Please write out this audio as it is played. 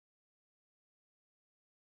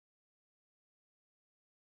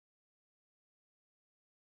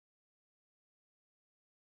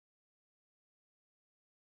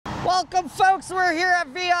Welcome, folks. We're here at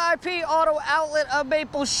VIP Auto Outlet of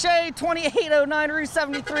Maple Shade, 2809 Route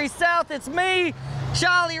 73 South. It's me,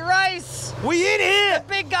 Charlie Rice. We in here. The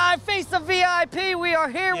big guy, face of VIP. We are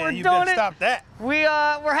here. Yeah, we're you doing better it. stop that.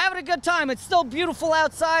 We're having a good time. It's still beautiful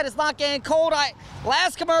outside. It's not getting cold.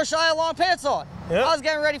 Last commercial, I had long pants on. Yep. I was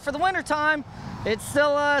getting ready for the winter time. It's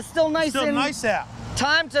still nice. Still nice out.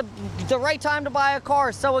 The right time to buy a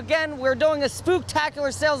car. So again, we're doing a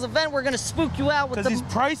Spooktacular sales event. We're gonna spook you out with these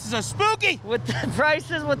prices are spooky. With the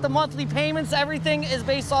prices, with the monthly payments. Everything is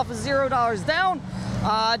based off of $0 down.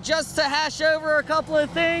 Just to hash over a couple of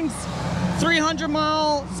things, 300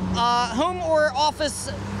 miles home or office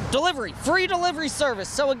delivery, free delivery service.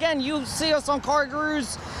 So again, you see us on Car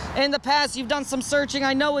Gurus in the past. You've done some searching.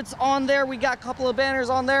 I know it's on there. We got a couple of banners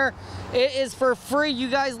on there. It is for free. You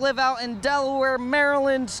guys live out in Delaware,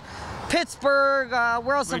 Maryland, Pittsburgh.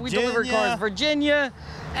 Where else have we delivered cars? Virginia.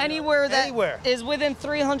 Anywhere that is within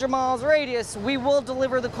 300 miles radius, we will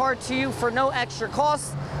deliver the car to you for no extra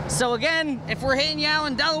cost. So again, if we're hitting you out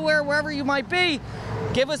in Delaware, wherever you might be,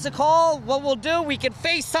 give us a call. What we'll do, we can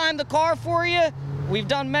FaceTime the car for you. We've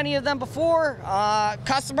done many of them before.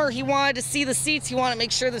 Customer, he wanted to see the seats. He wanted to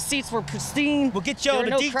make sure the seats were pristine. We'll get you all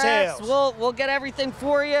the details. Cracks. We'll get everything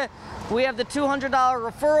for you. We have the $200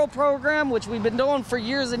 referral program, which we've been doing for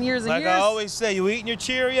years and years and years. Like I always say, you eating your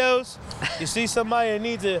Cheerios, you see somebody that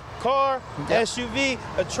needs a car, SUV,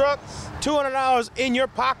 a truck, $200 in your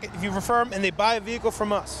pocket if you refer them and they buy a vehicle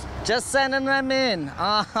from us. Just sending them in. There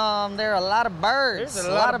are a lot of birds. There's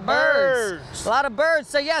a lot of birds. A lot of birds.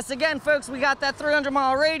 So yes, again, folks, we got that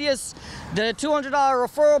 300-mile radius, the $200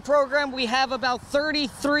 referral program. We have about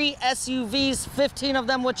 33 SUVs, 15 of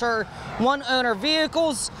them which are one-owner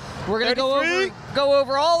vehicles. We're gonna go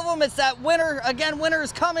over all of them. It's that winter. Again, winter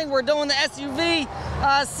is coming. We're doing the SUV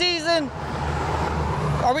season.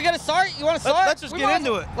 Are we gonna start? You wanna start? Let's just get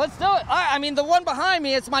into it. Let's do it. All right, I mean, the one behind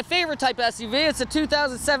me, it's my favorite type of SUV. It's a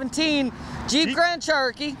 2017 Jeep Grand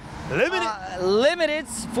Cherokee. Limited. Limited,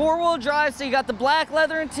 four-wheel drive. So you got the black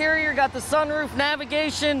leather interior, got the sunroof,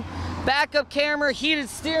 navigation, backup camera, heated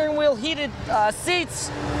steering wheel, heated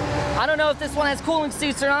seats. I don't know if this one has cooling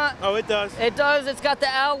seats or not. Oh, it does. It does. It's got the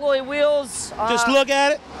alloy wheels. Just look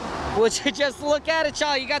at it. Would you just look at it,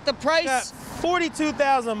 Charlie? You got the price. Got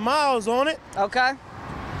 42,000 miles on it. Okay.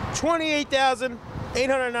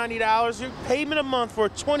 $28,890. Your payment a month for a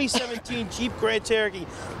 2017 Jeep Grand Cherokee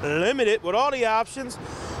Limited with all the options.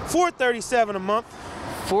 $437 a month.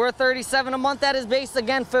 $437 a month. That is based,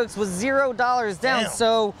 again, folks, with $0 down. Damn.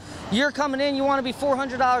 So you're coming in, you want to be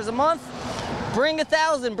 $400 a month. Bring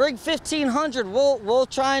 1,000, bring 1,500. We'll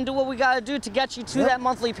try and do what we got to do to get you to that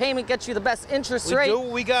monthly payment, get you the best interest rate. We do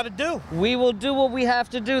what we got to do. We will do what we have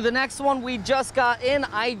to do. The next one we just got in.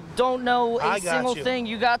 I don't know a single thing.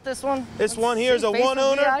 You got this one? This one here is a one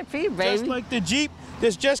owner. VIP, baby. Just like the Jeep.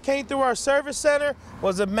 This just came through our service center.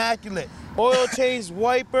 Was immaculate. Oil change,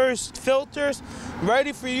 wipers, filters,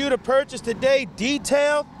 ready for you to purchase today.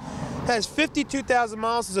 Detailed. Has 52,000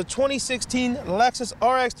 miles. It's a 2016 Lexus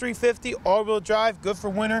RX 350 all-wheel drive. Good for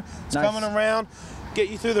winter. It's coming around. Get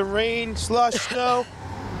you through the rain, slush, snow.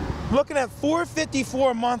 Looking at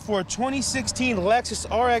 $454 a month for a 2016 Lexus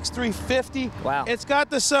RX 350. Wow. It's got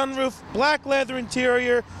the sunroof, black leather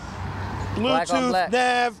interior, Bluetooth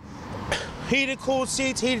nav, heated cooled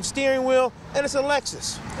seats, heated steering wheel, and it's a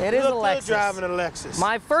Lexus. It is a Lexus. Driving a Lexus.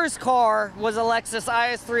 My first car was a Lexus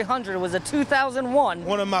IS300. It was a 2001.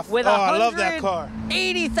 One of my with I love that car.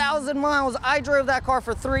 80,000 miles. I drove that car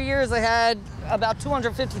for 3 years. I had about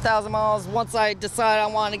 250,000 miles once I decided I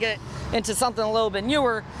wanted to get into something a little bit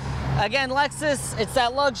newer. Again, Lexus, it's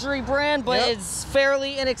that luxury brand, but it's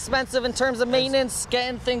fairly inexpensive in terms of maintenance,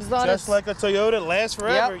 getting things done. Just like a Toyota, it lasts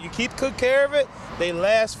forever. You keep good care of it, they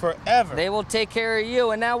last forever. They will take care of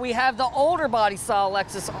you. And now we have the older body style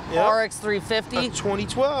Lexus RX 350.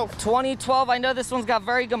 2012. 2012. I know this one's got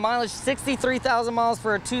very good mileage, 63,000 miles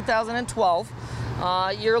for a 2012.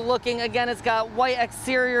 You're looking, again, it's got white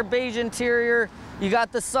exterior, beige interior. You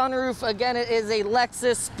got the sunroof. Again, it is a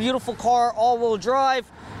Lexus, beautiful car, all-wheel drive.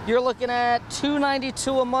 You're looking at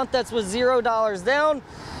 $292 a month. That's with $0 down.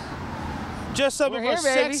 Just some of our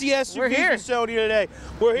sexy SUVs we showed you today.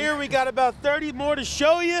 We're here. We got about 30 more to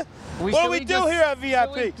show you. What do we do here at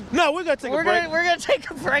VIP? No, we're gonna take a break. We're gonna take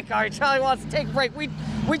a break. All right, Charlie wants to take a break. We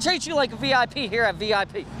treat you like a VIP here at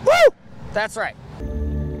VIP. Woo! That's right.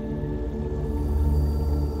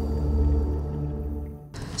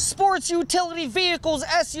 Sports utility vehicles,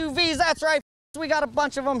 SUVs. That's right. We got a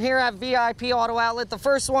bunch of them here at VIP Auto Outlet. The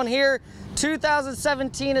first one here,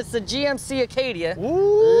 2017, it's the GMC Acadia.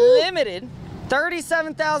 Limited,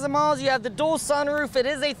 37,000 miles. You have the dual sunroof. It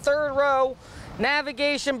is a third row.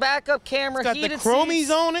 navigation, backup camera, Got heated the chromies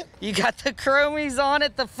seats. on it. You got the chromies on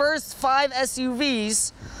it. The first 5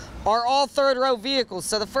 SUVs are all third row vehicles.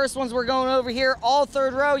 So the first ones we're going over here, all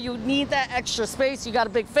third row. You need that extra space. You got a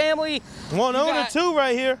big family. One owner too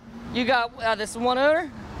right here. You got this one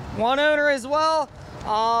owner as well.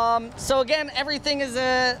 So again, everything is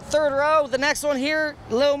a third row. The next one here,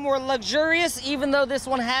 a little more luxurious, even though this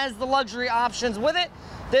one has the luxury options with it.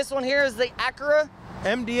 This one here is the Acura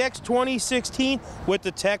MDX 2016 with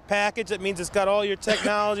the tech package. That means it's got all your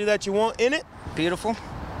technology that you want in it. Beautiful.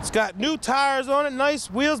 It's got new tires on it, nice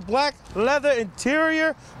wheels, black leather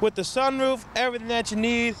interior with the sunroof, everything that you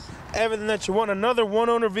need, everything that you want. Another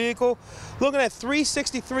one-owner vehicle. Looking at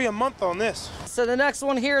 $363 a month on this. So the next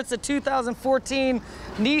one here, it's a 2014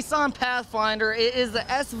 Nissan Pathfinder. It is the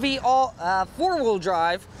SV four-wheel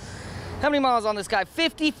drive. How many miles on this guy?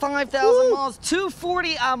 55,000 miles,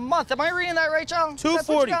 240 a month. Am I reading that right, John?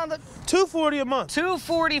 240. 240 a month.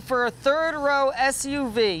 240 for a third row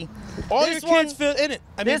SUV. All your kids fit in it.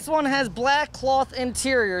 This one has black cloth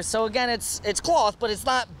interior. So again, it's cloth, but it's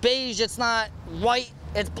not beige, it's not white,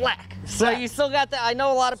 it's black. So you still got that. I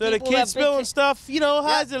know a lot of people So the kids spilling stuff, you know,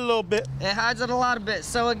 hides it a little bit. It hides it a lot of bit.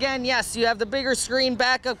 So again, yes, you have the bigger screen,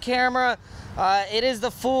 backup camera. It is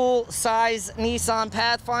the full-size Nissan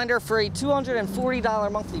Pathfinder for a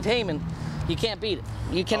 $240 monthly payment. You can't beat it.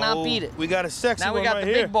 You cannot beat it. We got a sexy one right here. Now we got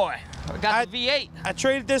the big boy. We got the V8. I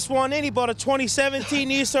traded this one in. He bought a 2017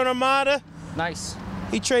 Nissan Armada. Nice.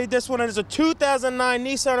 He traded this one in as a 2009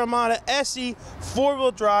 Nissan Armada SE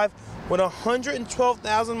four-wheel drive with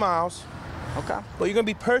 112,000 miles. Okay. But you're gonna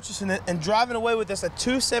be purchasing it and driving away with this at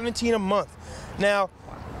 $217 a month. Now,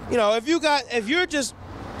 you know, if you're just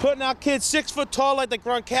putting out kids 6 foot tall like the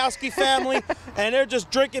Gronkowski family, and they're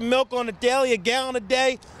just drinking milk on a daily, a gallon a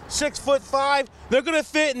day, 6'5", they're gonna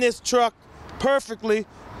fit in this truck perfectly.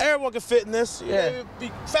 Everyone can fit in this. Yeah.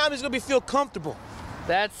 Family's gonna feel comfortable.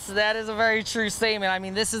 That is a very true statement. I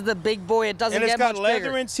mean, this is the big boy. It doesn't get much bigger. And it's got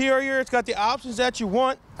leather interior. It's got the options that you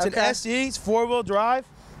want. It's an SE. It's four-wheel drive.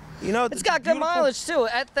 You know, it's got good mileage too.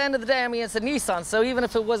 At the end of the day, I mean, it's a Nissan, so even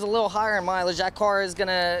if it was a little higher in mileage, that car is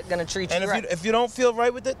gonna treat you right. And if you don't feel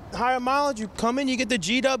right with the higher mileage, you come in, you get the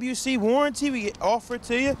GWC warranty. We offer it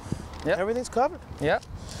to you. Yep. Everything's covered. Yep.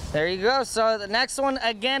 There you go. So the next one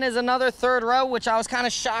again is another third row, which I was kind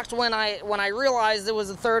of shocked when I realized it was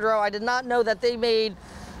a third row. I did not know that they made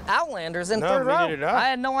Outlanders in third row. I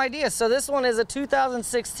had no idea. So this one is a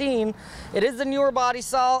 2016. It is the newer body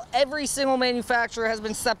style. Every single manufacturer has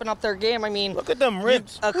been stepping up their game. I mean, look at them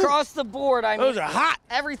ribs across the board. I mean, those are hot.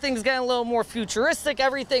 Everything's getting a little more futuristic.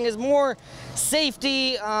 Everything is more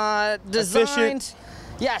safety designed. Efficient.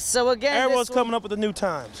 Yes, so again, everyone's coming up with the new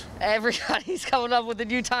times. Everybody's coming up with the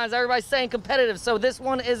new times. Everybody's staying competitive. So this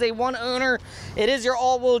one is a one owner. It is your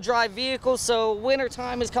all-wheel drive vehicle. So winter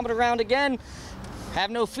time is coming around again.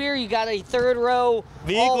 Have no fear, you got a third row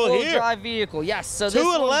all-wheel drive vehicle. Yes, so this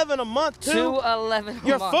 $211 a month too. $211 a month.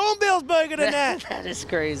 Your phone bill's bigger than that. That is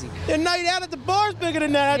crazy. Your night out at the bar's bigger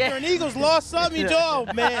than that. After an Eagles lost something, you go,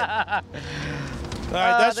 oh man. All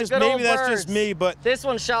right, that's just me, but this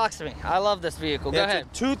one shocks me. I love this vehicle. Go ahead.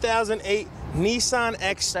 It's a 2008 Nissan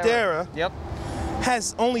Xterra. Yep.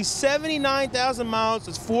 Has only 79,000 miles.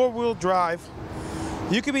 It's four-wheel drive.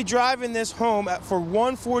 You could be driving this home for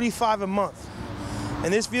 $145 a month.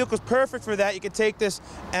 And this vehicle is perfect for that. You can take this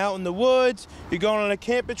out in the woods. You're going on a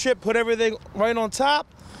camping trip, put everything right on top,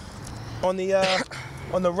 on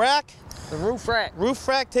the rack. The roof rack. Roof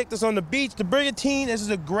rack, take this on the beach. The Brigantine, this is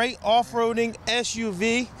a great off-roading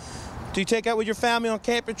SUV. Do you take out with your family on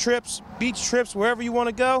camping trips, beach trips, wherever you want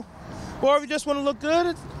to go? Or if you just want to look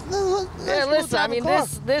good, yeah, listen, I mean,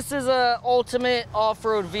 this is a ultimate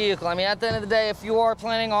off-road vehicle. I mean, at the end of the day, if you are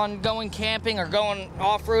planning on going camping or going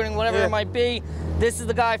off-roading, whatever it might be, this is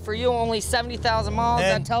the guy for you. Only 70,000 miles.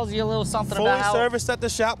 That tells you a little something about how fully serviced at the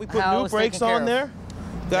shop. We put new brakes on there.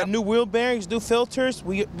 Got new wheel bearings, new filters.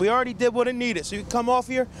 We already did what it needed, so you can come off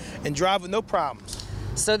here and drive with no problems.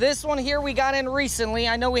 So this one here we got in recently.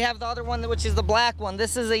 I know we have the other one, which is the black one.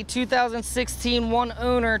 This is a 2016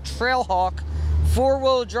 one-owner Trailhawk,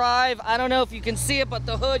 four-wheel drive. I don't know if you can see it, but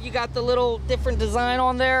the hood, you got the little different design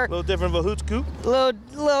on there. A little different of a hood scoop.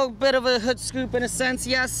 Little bit of a hood scoop in a sense,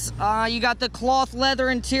 yes. You got the cloth leather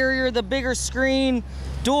interior, the bigger screen,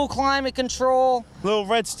 dual climate control. Little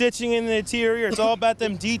red stitching in the interior. It's all about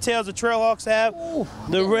them details the Trailhawks have. Ooh,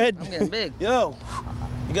 red. I'm getting big. Yo,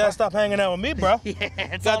 you gotta stop hanging out with me, bro. Yeah,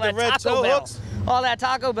 it's got all the that red Taco toe Bell. hooks. All that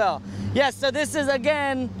Taco Bell. Yes, so this is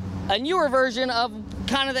again a newer version of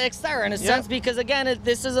kind of the Xterra in a sense, because again,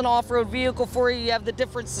 this is an off-road vehicle for you. You have the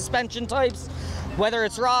different suspension types, whether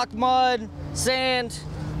it's rock, mud, sand,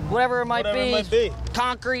 whatever it might be.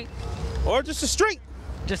 Concrete. Or just a street.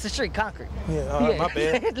 Just a street, concrete. Yeah, my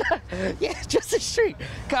bad. Yeah, just a street,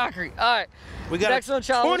 concrete. All right. We got next a one,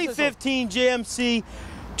 child. 2015 GMC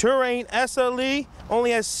Terrain SLE.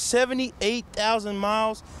 Only has 78,000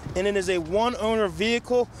 miles, and it is a one-owner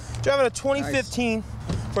vehicle. Driving a 2015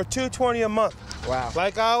 for $220 a month. Wow.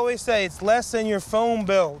 Like I always say, it's less than your phone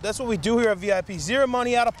bill. That's what we do here at VIP. Zero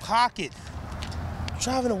money out of pocket.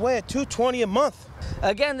 Driving away at $220 a month.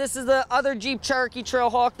 Again, this is the other Jeep Cherokee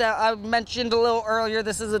Trailhawk that I mentioned a little earlier.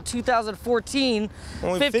 This is a 2014,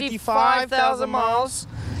 only 55,000 miles.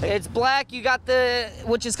 It's black. You got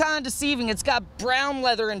which is kind of deceiving. It's got brown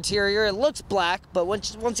leather interior. It looks black, but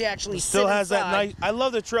once you actually still has inside, that nice. I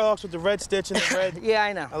love the Trailhawks with the red stitch and the red. Yeah,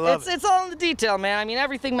 I know. I love it. It's all in the detail, man. I mean,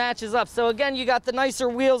 everything matches up. So again, you got the nicer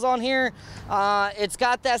wheels on here. It's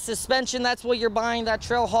got that suspension. That's what you're buying that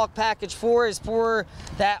Trailhawk package for, is for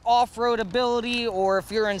that off-road ability, or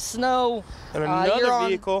if you're in snow, and another you're on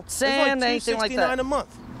vehicle, sand, anything like that. $269 a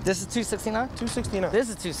month. This is 269? 269. This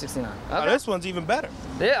is 269. Okay. Oh, this one's even better.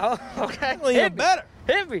 Yeah, okay. Even better.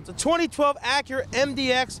 Hit me. It's a 2012 Acura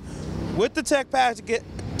MDX with the tech package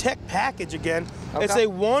again. Okay. It's a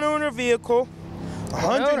one-owner vehicle,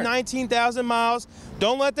 119,000 miles.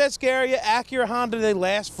 Don't let that scare you. Acura, Honda, they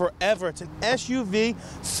last forever. It's an SUV,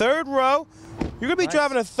 third row. You're gonna be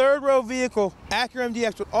driving a third row vehicle, Acura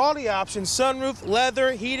MDX, with all the options: sunroof,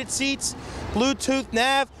 leather, heated seats, Bluetooth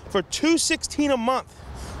nav, for $216 a month.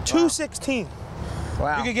 $216.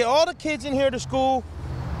 Wow. You can get all the kids in here to school,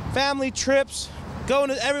 family trips, going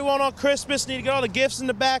to everyone on Christmas, need to get all the gifts in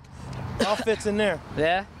the back. All fits in there.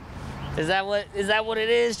 Yeah? Is that what it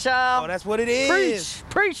is, child? Oh, that's what it is.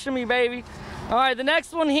 Preach to me, baby. All right, the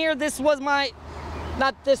next one here, this was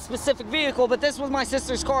not this specific vehicle, but this was my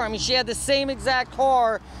sister's car. I mean, she had the same exact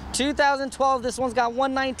car, 2012. This one's got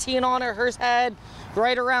 119 on it. Hers had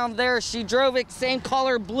right around there. She drove it, same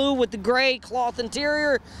color, blue with the gray cloth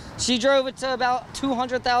interior. She drove it to about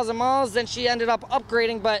 200,000 miles. Then she ended up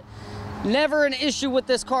upgrading, but never an issue with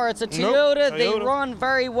this car. It's a Toyota. Nope, They run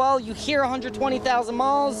very well. You hear 120,000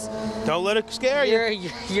 miles. Don't let it scare you.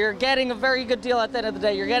 You're getting a very good deal at the end of the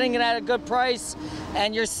day. You're getting it at a good price,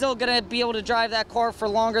 and you're still gonna be able to drive that car for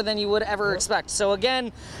longer than you would ever expect. So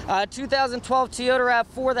again, 2012 Toyota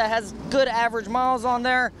RAV4 that has good average miles on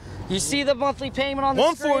there. You see the monthly payment on the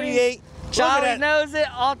 $148. screen. Charlie knows it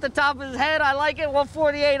off the top of his head. I like it,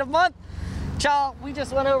 $148 a month. Child, we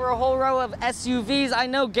just went over a whole row of SUVs. I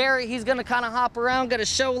know Gary, he's gonna kind of hop around, gonna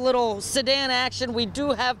show a little sedan action. We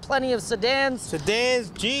do have plenty of sedans.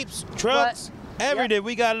 Sedans, Jeeps, trucks, every day.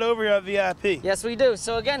 We got it over here at VIP. Yes, we do.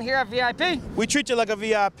 So again, here at VIP, we treat you like a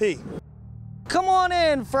VIP. Come on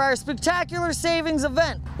in for our Spooktacular Savings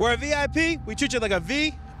event. We're at VIP, we treat you like a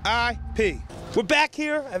VIP. We're back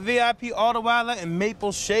here at VIP Auto Outlet in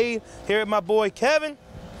Maple Shade, here with my boy Kevin.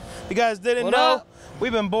 You guys didn't know,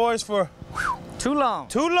 we've been boys for too long.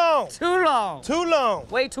 Too long. Too long. Too long.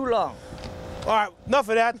 Way too long. All right, enough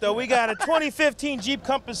of that though. We got a 2015 Jeep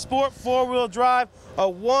Compass Sport, 4-wheel drive, a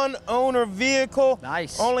one-owner vehicle.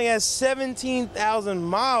 Nice. Only has 17,000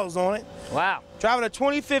 miles on it. Wow. Driving a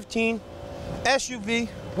 2015 SUV.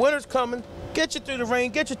 Winter's coming. Get you through the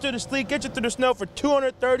rain, get you through the sleet, get you through the snow for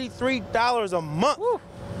 $233 a month. Woo.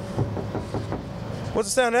 What's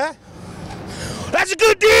the sound of that? That's a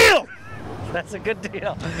good deal! That's a good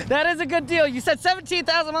deal. That is a good deal. You said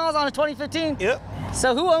 17,000 miles on a 2015? Yep.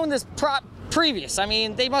 So who owned this previous? I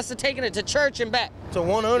mean, they must have taken it to church and back. It's a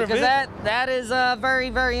one-owner vehicle. Because that is very,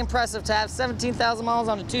 very impressive to have 17,000 miles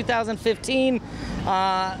on a 2015.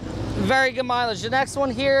 Very good mileage. The next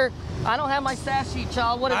one here, I don't have my stat sheet,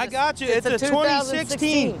 child. What is I this? got you. It's a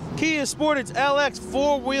 2016 Kia Sportage LX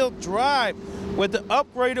 4-wheel drive with the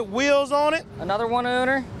upgraded wheels on it. Another one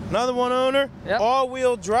owner. Another one owner. Yep.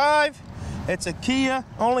 All-wheel drive. It's a Kia.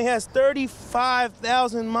 Only has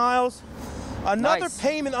 35,000 miles. Another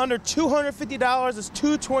payment under $250 is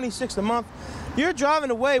 $226 a month. You're driving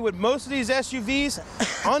away with most of these SUVs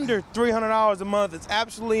under $300 a month. It's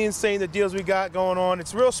absolutely insane, the deals we got going on.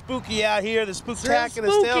 It's real spooky out here, the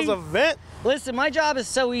Spooktacular sales event. Listen, my job is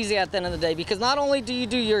so easy at the end of the day because not only do you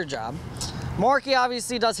do your job, Marky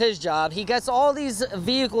obviously does his job. He gets all these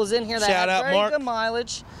vehicles in here that have very good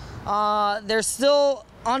mileage. They're still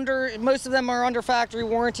most of them are under factory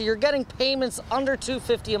warranty. You're getting payments under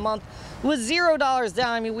 $250 a month with $0 down.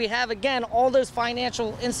 I mean, we have, again, all those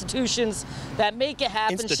financial institutions that make it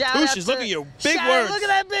happen. Institutions, look at your big words. Look at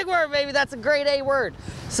that big word, baby. That's a grade A word.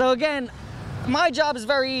 So again, my job is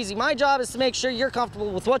very easy. My job is to make sure you're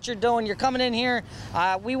comfortable with what you're doing. You're coming in here.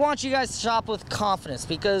 We want you guys to shop with confidence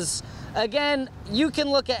because, again, you can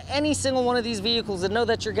look at any single one of these vehicles and know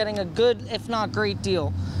that you're getting a good, if not great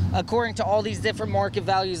deal. according to all these different market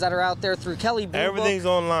values that are out there through Kelly Blue Everything's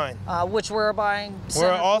Book, online. which we're a buying center.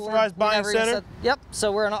 We're an authorized buying center. Yep,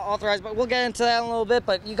 so we're an authorized, but we'll get into that in a little bit.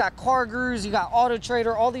 But you got Car Gurus, you got Auto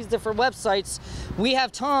Trader, all these different websites. We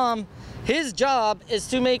have Tom. His job is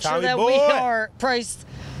to make sure that we are priced,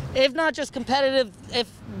 if not just competitive, if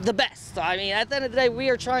the best. I mean, at the end of the day, we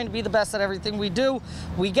are trying to be the best at everything we do.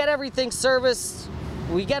 We get everything serviced.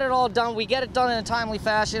 We get it all done. We get it done in a timely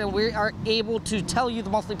fashion, and we are able to tell you the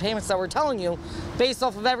monthly payments that we're telling you based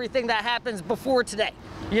off of everything that happens before today.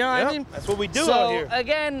 You know what I mean? That's what we do out here. So,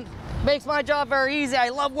 again, makes my job very easy. I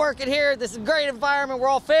love working here. This is a great environment. We're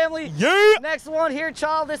all family. Yeah! Next one here,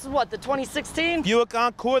 child. This is what, the 2016? Buick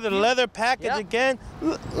Encore, the leather package again.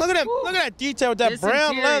 Look at that. Look at that detail with that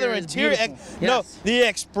brown leather interior. No, the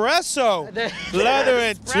espresso leather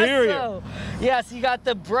interior. Yes, you got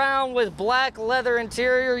the brown with black leather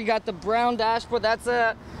interior. You got the brown dashboard. That's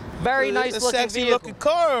a very nice looking sexy vehicle. looking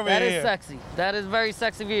car over here. That is sexy. That is a very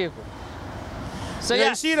sexy vehicle. So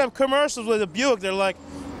you see them commercials with a Buick, they're like,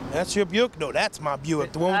 that's your Buick? No, that's my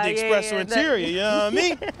Buick, the one with the espresso interior, you know what I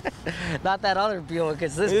mean? Not that other Buick,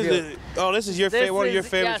 it's this Buick. This is your favorite, one of your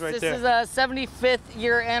favorites right there. This is a 75th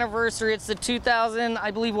year anniversary. It's the 2000,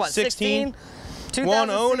 I believe, what, 16?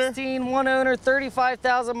 2016, one owner,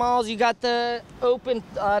 35,000 miles. You got the open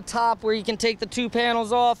top where you can take the two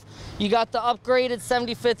panels off. You got the upgraded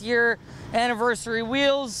 75th year anniversary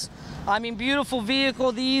wheels. I mean, beautiful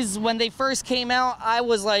vehicle. These, when they first came out, I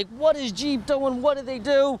was like, what is Jeep doing? What do they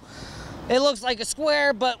do? It looks like a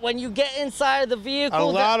square, but when you get inside of the vehicle, a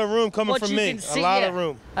lot of room coming from me. A lot of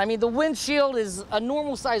room. I mean, the windshield is a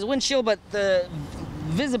normal size windshield, but the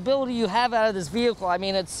visibility you have out of this vehicle, I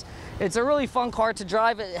mean, it's a really fun car to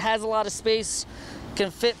drive. It has a lot of space. Can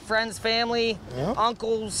fit friends, family,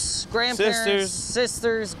 uncles, grandparents,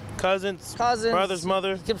 sisters, cousins, brothers,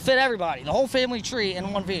 mother. Can fit everybody, the whole family tree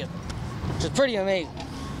in one vehicle, which is pretty amazing.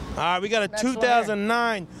 All right, we got a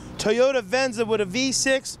 2009 Toyota Venza with a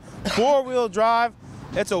V6, four-wheel drive.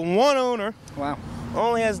 It's a one owner. Wow.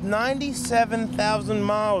 Only has 97,000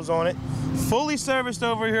 miles on it. Fully serviced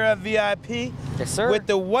over here at VIP. Yes, sir. With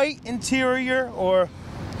the white interior, or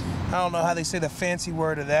I don't know how they say the fancy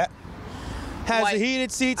word of that. Has the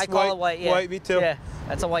heated seats. I call it white, yeah. White, me too. Yeah,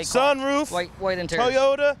 that's a white car. Sunroof. White interior.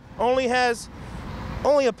 Toyota only has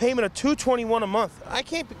a payment of $221 a month. I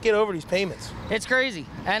can't get over these payments. It's crazy.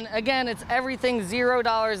 And again, it's everything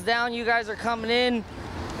 $0 down. You guys are coming in.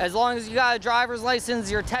 As long as you got a driver's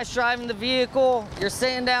license, you're test driving the vehicle, you're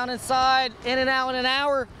sitting down inside, in and out in an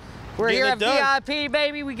hour. We're here at VIP,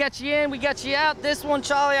 baby. We get you in, we get you out. This one,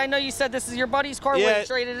 Charlie, I know you said this is your buddy's car. Yeah. Where you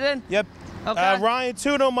traded it in? Yep. Okay. Ryan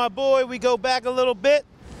Tuno, my boy, we go back a little bit.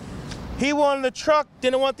 He wanted the truck,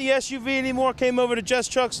 didn't want the SUV anymore, came over to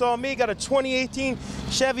Just Truck, saw me, got a 2018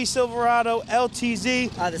 Chevy Silverado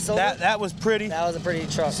LTZ. The silver? That was pretty. That was a pretty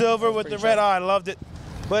truck. Silver with the red eye, loved it.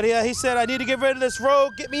 But yeah, he said, I need to get rid of this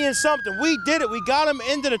Rogue, get me in something. We did it, we got him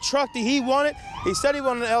into the truck that he wanted. He said he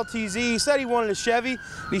wanted an LTZ, he said he wanted a Chevy,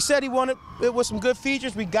 he said he wanted it with some good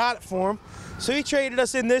features, we got it for him. So he traded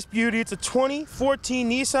us in this beauty. It's a 2014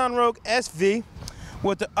 Nissan Rogue SV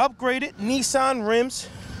with the upgraded Nissan rims.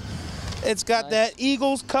 It's got that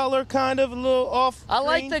Eagles color, kind of a little off. I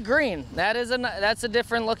like the green. That's a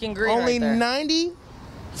different looking green. Only right there.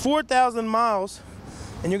 94,000 miles,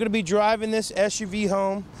 and you're gonna be driving this SUV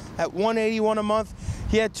home at $181 a month.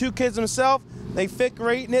 He had two kids himself. They fit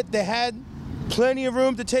great in it. They had plenty of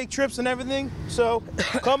room to take trips and everything. So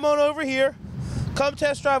come on over here. Come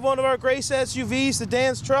test drive one of our Grace SUVs,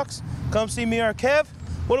 sedans, trucks. Come see me or Kev.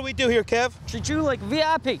 What do we do here, Kev? Treat you like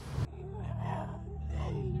VIP.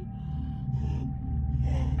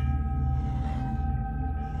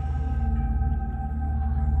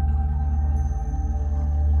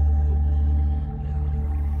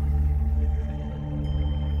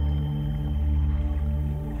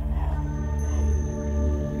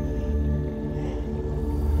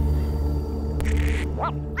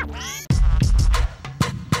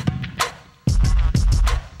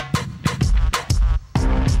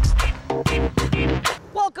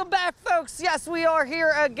 Welcome back, folks. Yes, we are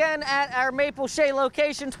here again at our Maple Shade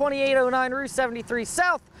location, 2809 Route 73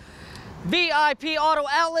 South. VIP Auto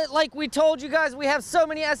Outlet. Like we told you guys, we have so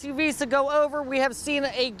many SUVs to go over. We have seen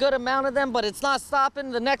a good amount of them, but it's not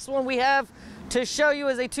stopping. The next one we have to show you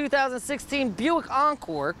is a 2016 Buick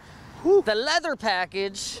Encore. Woo. The leather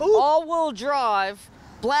package, Woo. all-wheel drive,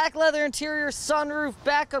 black leather interior, sunroof,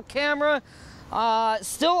 backup camera.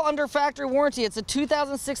 Still under factory warranty. It's a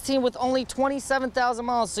 2016 with only 27,000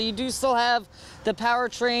 miles, so you do still have the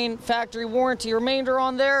powertrain factory warranty remainder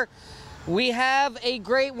on there. We have a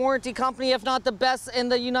great warranty company, if not the best in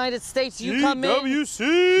the United States. You come in,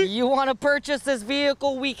 GWC. you want to purchase this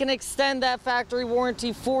vehicle, we can extend that factory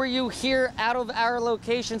warranty for you here out of our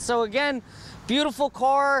location. So again, beautiful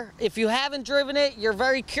car. If you haven't driven it, you're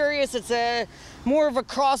very curious. It's a more of a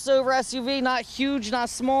crossover SUV, not huge, not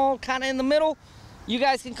small, kind of in the middle. You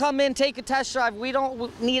guys can come in, take a test drive. We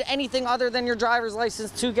don't need anything other than your driver's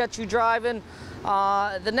license to get you driving.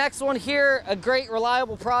 The next one here, a great,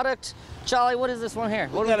 reliable product. Charlie, what is this one here?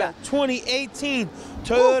 What do we got? A 2018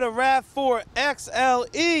 Toyota RAV4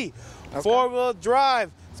 XLE, four-wheel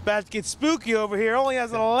drive. It's about to get spooky over here. Only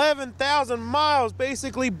has 11,000 miles,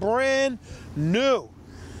 basically brand new.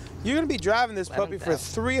 You're gonna be driving this puppy for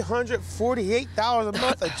 $348 a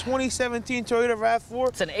month. A 2017 Toyota RAV4.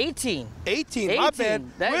 It's an 18. 18, my bad.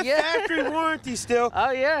 With factory warranty still.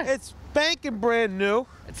 Oh yeah. It's spanking brand new.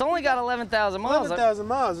 It's only got 11,000 miles. 11,000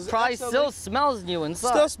 miles. It's probably still smells new inside.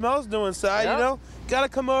 Still smells new inside, you know. Gotta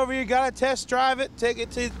come over here, gotta test drive it, take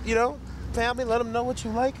it to, you know, family, let them know what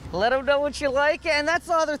you like. Let them know what you like, and that's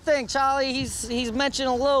the other thing, Charlie, he's mentioned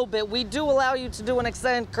a little bit. We do allow you to do an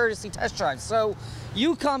extended courtesy test drive. So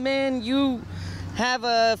you come in, you have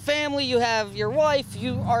a family, you have your wife,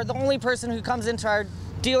 you are the only person who comes into our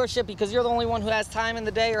dealership because you're the only one who has time in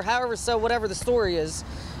the day, or however, so whatever the story is.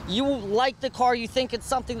 You like the car, you think it's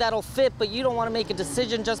something that'll fit, but you don't want to make a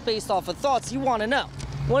decision just based off of thoughts. You want to know.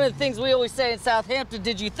 One of the things we always say in Southampton,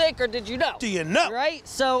 did you think or did you know? Do you know? Right?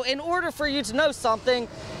 So in order for you to know something,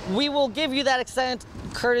 we will give you that extended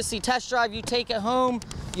courtesy test drive. You take it home,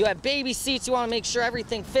 you have baby seats, you want to make sure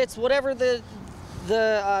everything fits, whatever the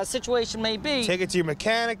situation may be. Take it to your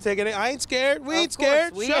mechanic, take it in. I ain't scared. We ain't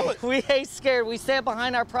scared. Show it. We ain't scared. We stand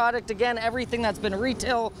behind our product. Again, everything that's been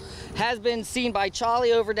retail has been seen by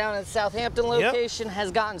Charlie over down in the Southampton location, has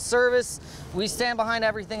gotten service. We stand behind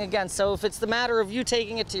everything again. So if it's the matter of you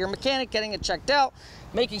taking it to your mechanic, getting it checked out,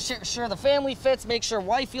 making sure the family fits, make sure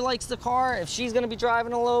wifey likes the car, if she's going to be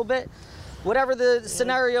driving a little bit, whatever the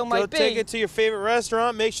scenario might be. Go take it to your favorite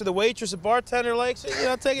restaurant, make sure the waitress or bartender likes it, you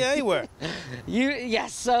know, take it anywhere.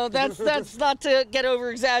 Yes, so that's not to get over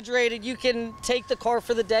exaggerated. You can take the car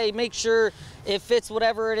for the day, make sure it fits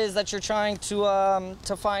whatever it is that you're trying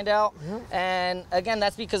to find out. And again,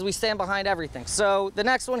 that's because we stand behind everything. So the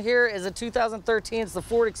next one here is a 2013, it's the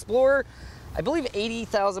Ford Explorer. I believe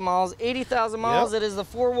 80,000 miles. 80,000 miles, it is the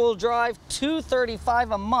four-wheel drive,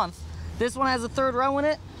 $235 a month. This one has a third row in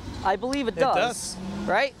it. I believe it does.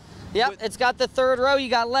 Right? Yep, it's got the third row.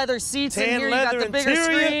 You got leather seats in here. You got the bigger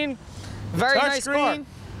screen. Very nice car.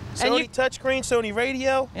 Sony touchscreen, Sony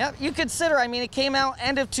radio. Yep, you consider, I mean, it came out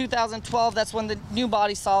end of 2012. That's when the new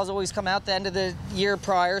body styles always come out, the end of the year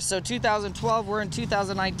prior. So 2012, we're in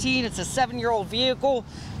 2019. It's a 7-year-old vehicle.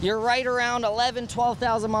 You're right around 11,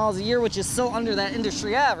 12,000 miles a year, which is still under that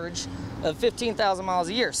industry average of 15,000 miles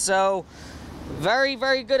a year. So very,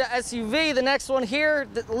 very good SUV. The next one here,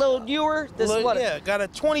 a little newer. This is what? Yeah, got a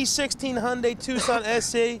 2016 Hyundai Tucson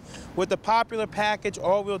SE with the popular package,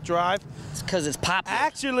 all-wheel drive. It's because it's popular.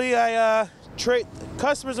 Actually,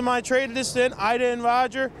 customers of mine traded this in, Ida and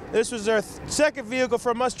Roger. This was their second vehicle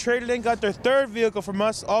from us, traded in, got their third vehicle from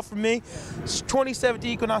us, all from me. It's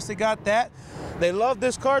 2017 Equinox, they got that. They loved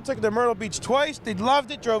this car, took it to Myrtle Beach twice. They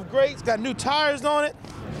loved it, drove great. It's got new tires on it.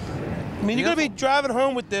 I mean, you're going to be driving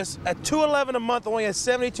home with this at $211 a month, only has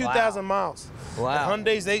 72,000 miles. Wow. The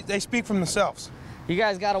Hyundais, they speak for themselves. You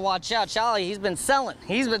guys got to watch out. Charlie, he's been selling.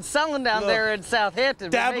 He's been selling down there in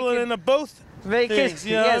Southampton. Dabbling into both things,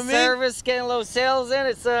 you know what I mean? Service, getting low sales in.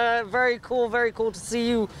 It's very cool to see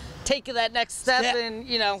you taking that next step and,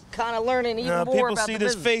 you know, kind of learning even more about the business. People see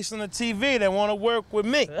this face on the TV, they want to work with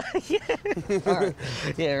me. All right.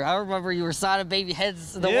 Yeah, I remember you were signing baby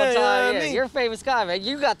heads the one time. I mean. You're a famous guy, man.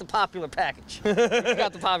 You got the popular package. You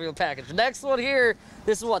got the popular package. The next one here,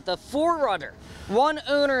 this is what? The 4Runner. One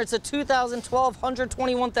owner, it's a 2012,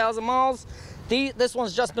 121,000 miles. This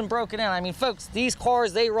one's just been broken in. I mean, folks, these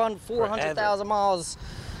cars, they run 400,000 miles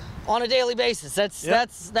on a daily basis.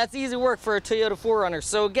 That's easy work for a Toyota 4Runner.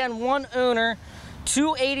 So again, one owner,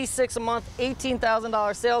 $286 a month,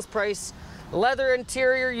 $18,000 sales price. Leather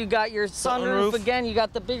interior, you got your sunroof again, you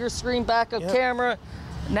got the bigger screen backup camera,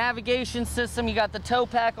 navigation system, you got the tow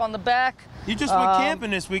pack on the back. You just went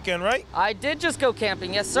camping this weekend, right? I did just go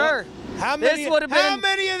camping, yes sir. How many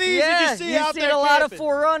of these did you see out there? You've seen a lot of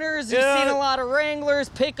 4Runners, you've seen a lot of Wranglers,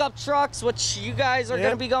 pickup trucks, which you guys are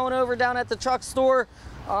going to be going over down at the truck store.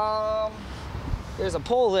 There's a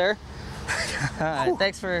pole there.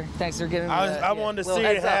 Thanks for giving me I wanted to see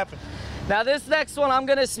it happen. Now this next one, I'm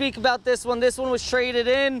gonna speak about this one. This one was traded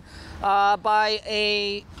in by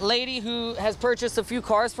a lady who has purchased a few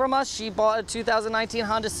cars from us. She bought a 2019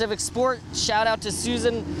 Honda Civic Sport. Shout out to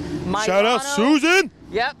Susan Maidano. Shout out Susan!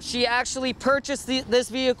 Yep, she actually purchased this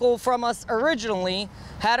vehicle from us originally,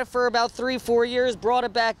 had it for about 3-4 years, brought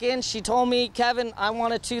it back in. She told me, Kevin, I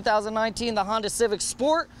want a 2019, the Honda Civic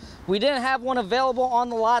Sport. We didn't have one available on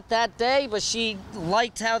the lot that day, but she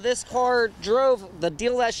liked how this car drove, the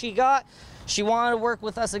deal that she got. She wanted to work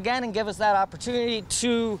with us again and give us that opportunity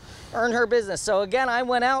to earn her business. So again, I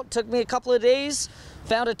went out, took me a couple of days,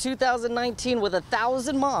 found a 2019 with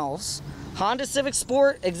 1,000 miles, Honda Civic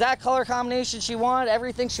Sport, exact color combination she wanted,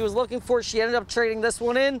 everything she was looking for. She ended up trading this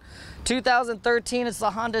one in. 2013, it's the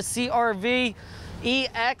Honda CR-V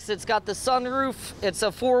EX. It's got the sunroof. It's a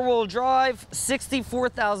 4-wheel drive,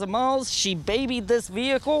 64,000 miles. She babied this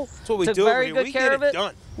vehicle. That's what we took do very over good here. care of it.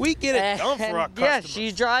 Done. We get it done for our customers. Yeah,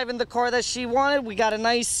 she's driving the car that she wanted. We got a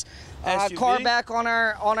nice car back on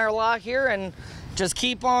our lot here, and just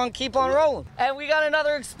keep on rolling. And we got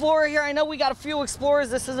another Explorer here. I know we got a few Explorers.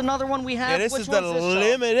 This is another one we have. Yeah, this Which is the one's this,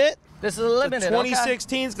 Limited. This is a Limited. The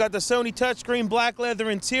 2016's got the Sony touchscreen, black leather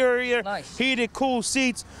interior, Nice. heated, cool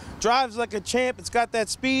seats, drives like a champ. It's got that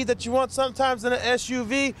speed that you want sometimes in an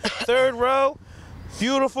SUV. Third row,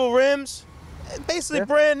 beautiful rims. Basically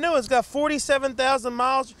brand new. It's got 47,000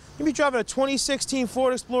 miles. You'll be driving a 2016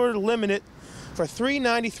 Ford Explorer Limited for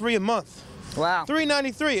 $393 a month. Wow.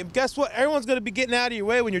 $393. And guess what? Everyone's going to be getting out of your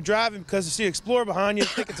way when you're driving because you see Explorer behind you,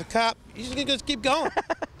 think it's a cop. You just keep going.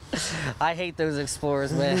 I hate those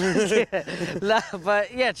Explorers, man. No,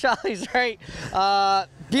 but yeah, Charlie's right.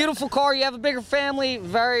 Beautiful car. You have a bigger family.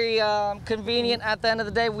 Very convenient at the end of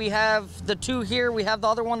the day. We have the two here. We have the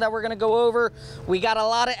other one that we're going to go over. We got a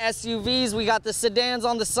lot of SUVs. We got the sedans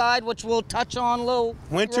on the side, which we'll touch on a little.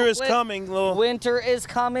 Winter is coming. Winter is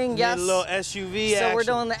coming, yes. A little SUV action. So we're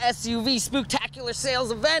doing the SUV Spooktacular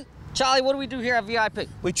sales event. Charlie, what do we do here at VIP?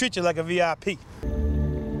 We treat you like a VIP.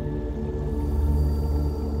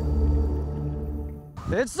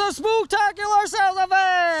 It's the Spooktacular sales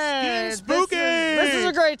event! Getting spooky! This is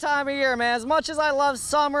a great time of year, man. As much as I love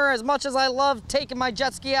summer, as much as I love taking my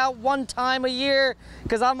jet ski out one time a year,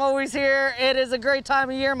 because I'm always here, it is a great time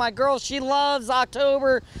of year. My girl, she loves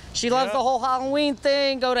October. She loves the whole Halloween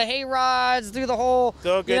thing, go to hay rides, do the whole,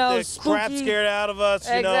 Don't get the crap scared out of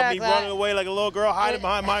us, you know, me running away like a little girl, hiding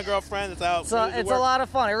behind my girlfriend. It's out. So it's a lot of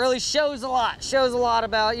fun. It really shows a lot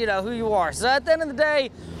about, you know, who you are. So at the end of the day,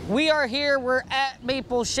 we are here. We're at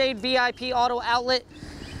Maple Shade VIP Auto Outlet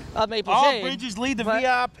of Maple Shade. All bridges lead to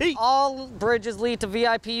VIP. All bridges lead to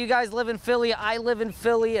VIP. You guys live in Philly. I live in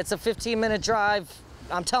Philly. It's a 15-minute drive.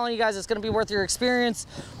 I'm telling you guys, it's going to be worth your experience.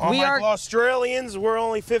 Like Australians, we're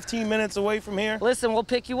only 15 minutes away from here. Listen, we'll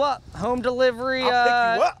pick you up. Home delivery,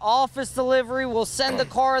 I'll pick you up. office delivery. We'll send the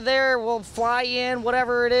car there. We'll fly in,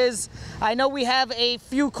 whatever it is. I know we have a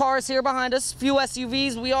few cars here behind us, few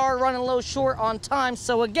SUVs. We are running a little short on time.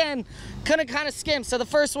 So again, gonna kind of skim. So the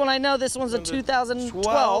first one I know, this one's a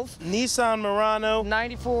 2012 Nissan Murano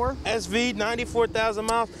 94 SV, 94,000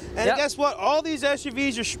 miles. And guess what? All these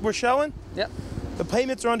SUVs we're showing, the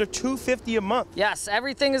payments are under $250 a month. Yes,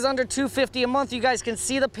 everything is under $250 a month. You guys can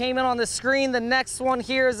see the payment on the screen. The next one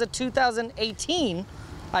here is a 2018,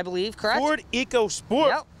 I believe, correct? Ford EcoSport.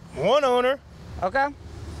 Yep. One owner. Okay.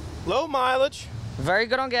 Low mileage. Very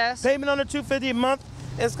good on gas. Payment under $250 a month.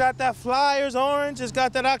 It's got that Flyers orange. It's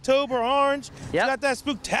got that October orange. It's got that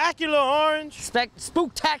Spooktacular orange.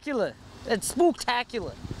 Spooktacular. It's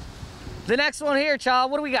Spooktacular. The next one here,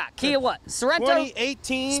 child, what do we got? Kia what? Sorento?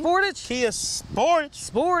 2018 Sportage? Kia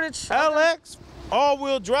Sportage. Sportage. LX,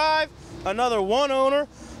 all-wheel drive, another one owner,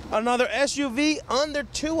 another SUV under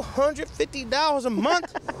 $250 a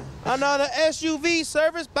month, another SUV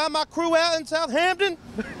serviced by my crew out in Southampton,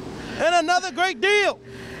 and another great deal.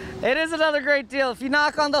 It is another great deal. If you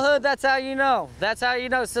knock on the hood, that's how you know. That's how you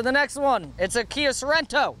know. So the next one, it's a Kia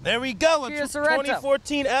Sorento. There we go. Kia It's Sorento.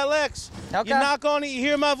 2014 LX. Okay. You knock on it, you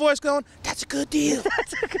hear my voice going, that's a good deal.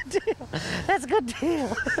 That's a good deal. That's a good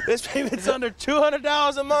deal. This payment's under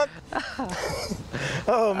 $200 a month.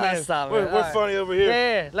 Oh, man. We're funny over here.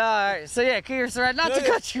 Yeah, no, all right. So, yeah, Kia Sorento. Not to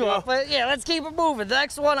cut you off, but, yeah, let's keep it moving. The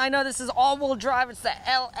next one, I know this is all-wheel drive. It's the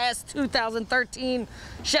LS 2013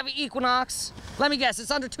 Chevy Equinox. Let me guess,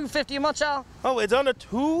 it's under $250 a month, y'all? Oh, it's under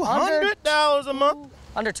 $200 a month.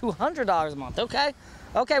 Under $200 a month, okay.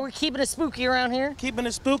 Okay, we're keeping it spooky around here. Keeping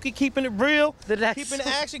it spooky, keeping it real, keeping the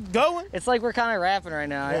action going. It's like we're kind of rapping right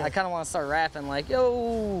now. I kind of want to start rapping like,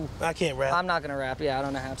 yo. I can't rap. I'm not going to rap. Yeah, I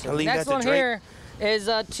don't know how to. I'll leave Next that to one Drake. here is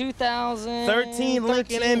 2013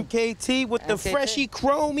 Lincoln MKT with the freshy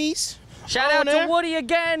chromies. Shout out to Woody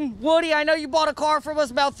again. Woody, I know you bought a car from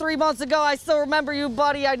us about 3 months ago. I still remember you,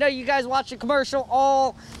 buddy. I know you guys watch the commercial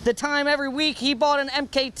all the time, every week. He bought an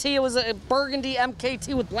MKT. It was a burgundy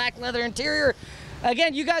MKT with black leather interior.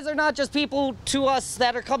 Again, you guys are not just people to us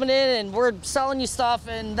that are coming in and we're selling you stuff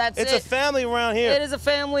and that's it. It's a family around here. It is a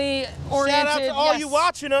family-oriented. Shout out to all you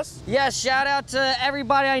watching us. Yes, shout out to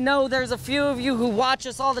everybody. I know there's a few of you who watch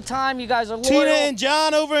us all the time. You guys are loyal. Tina and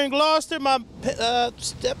John over in Gloucester, my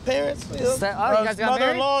step-parents. You guys got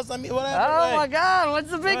mother-in-laws, I mean, whatever. Oh my God,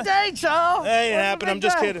 what's the big day, Charles? Hey, it happened, I'm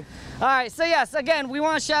just kidding. All right, so yes, again, we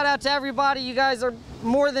want to shout out to everybody. You guys are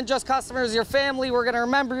more than just customers, your family. We're going to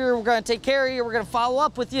remember you, we're going to take care of you, we're going to follow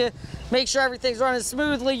up with you, make sure everything's running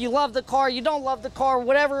smoothly. You love the car, you don't love the car,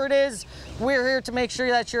 whatever it is, we're here to make sure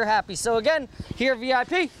that you're happy. So again, here at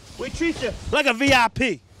VIP, we treat you like a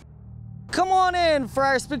VIP. Come on in for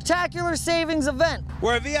our Spooktacular Savings event.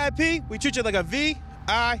 We're a VIP, we treat you like a VIP.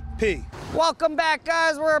 Welcome back,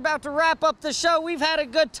 guys. We're about to wrap up the show. We've had a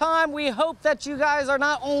good time. We hope that you guys are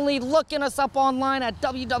not only looking us up online at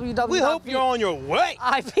www. We hope you're on your way.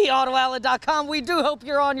 IPAutoOutlet.com. We do hope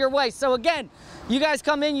you're on your way. So again, you guys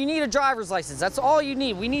come in, you need a driver's license. That's all you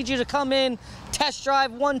need. We need you to come in, test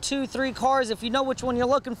drive 1, 2, 3 cars. If you know which one you're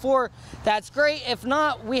looking for, that's great. If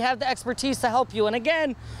not, we have the expertise to help you. And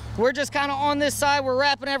again, we're just kind of on this side. We're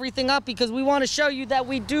wrapping everything up because we want to show you that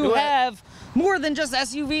we do have more than just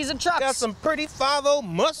SUVs and trucks. Got some pretty 5.0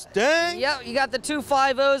 Mustangs. Yep, you got the 2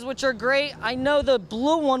 5.0s, which are great. I know the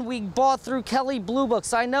blue one we bought through Kelly Blue Book.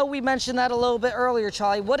 So I know we mentioned that a little bit earlier,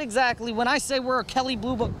 Charlie. What exactly, when I say we're a Kelly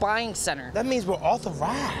Blue Book buying center? That means we're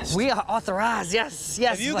authorized. We are authorized, yes,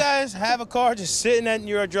 yes. If you guys have a car just sitting in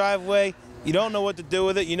your driveway, you don't know what to do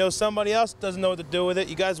with it, you know somebody else doesn't know what to do with it,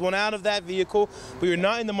 you guys went out of that vehicle, but you're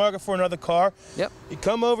not in the market for another car. Yep. You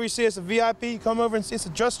come over, you see us a VIP, you come over and see us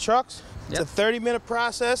at Just Trucks. It's a 30-minute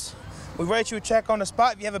process. We write you a check on the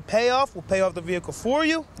spot. If you have a payoff, we'll pay off the vehicle for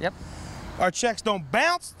you. Yep. Our checks don't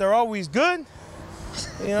bounce, they're always good.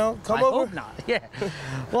 You know, come over. I hope not. Yeah.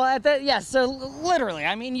 Well, so literally,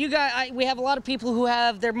 I mean, you guys, we have a lot of people who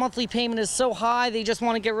have their monthly payment is so high, they just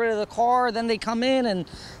want to get rid of the car. Then they come in and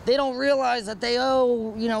they don't realize that they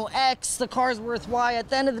owe, you know, X, the car's worth Y. At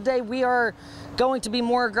the end of the day, we are going to be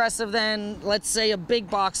more aggressive than, let's say, a big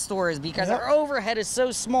box store is because our overhead is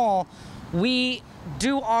so small. We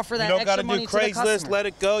do offer that extra money to the customer. You don't got to do Craigslist, let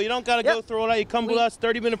it go. You don't got to go through all that. You come with us,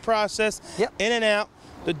 30-minute process, in and out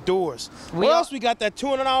the doors. What else? We got that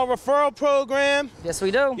 $200 referral program. Yes,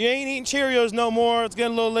 we do. You ain't eating Cheerios no more. It's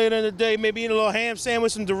getting a little later in the day. Maybe eating a little ham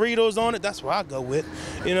sandwich, some Doritos on it. That's what I go with.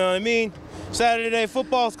 You know what I mean? Saturday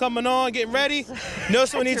football's coming on, getting ready. Know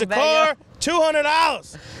someone needs a car? $200.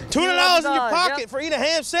 $200 in your pocket for eating a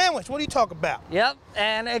ham sandwich. What are you talking about? Yep.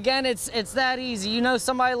 And again, it's that easy. You know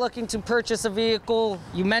somebody looking to purchase a vehicle.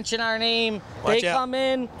 You mention our name. They come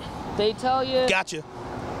in. They tell you. Gotcha.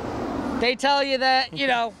 They tell you that, you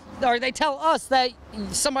know, or they tell us that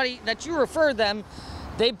somebody that you referred them,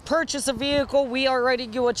 they purchase a vehicle, we are ready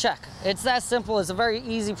to give a check. It's that simple. It's a very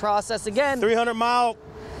easy process. Again, 300-mile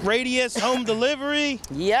radius, home delivery.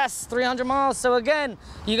 Yes, 300 miles. So again,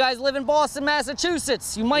 you guys live in Boston,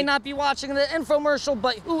 Massachusetts. You might not be watching the infomercial,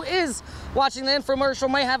 but who is watching the infomercial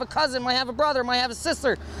might have a cousin, might have a brother, might have a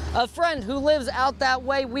sister, a friend who lives out that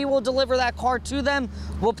way. We will deliver that car to them.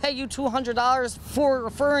 We'll pay you $200 for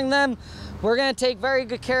referring them. We're gonna take very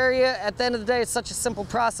good care of you. At the end of the day, it's such a simple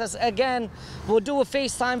process. Again, we'll do a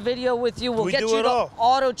FaceTime video with you. We'll get you to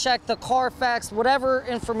auto check, the Carfax, whatever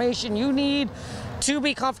information you need to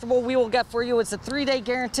be comfortable, we will get for you. It's a 3-day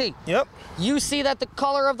guarantee. Yep. You see that the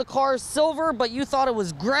color of the car is silver, but you thought it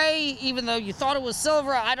was gray, even though you thought it was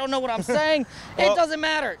silver. I don't know what I'm saying. Well, it doesn't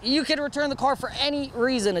matter. You can return the car for any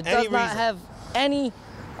reason. It does not have any,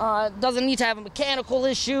 doesn't need to have a mechanical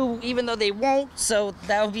issue, even though they won't. So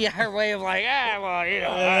that would be our way of like, well, you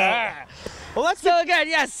know. Well, let's again,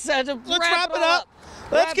 yes. Let's wrap it up.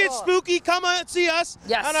 Let's get spooky. Come on and see us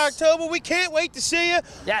on October. We can't wait to see you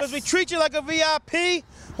because we treat you like a VIP.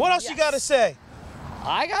 What else you got to say?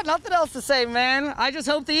 I got nothing else to say, man. I just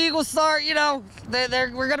hope the Eagles start, you know, we're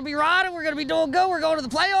going to be riding. We're going to be doing good. We're going to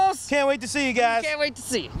the playoffs. Can't wait to see you guys. Can't wait to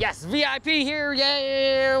see you. Yes, VIP here.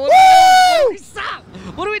 Yeah. Woo! Stop.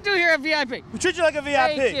 What do we do here at VIP? We treat you like a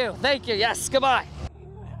VIP. Thank you. Thank you. Yes. Goodbye.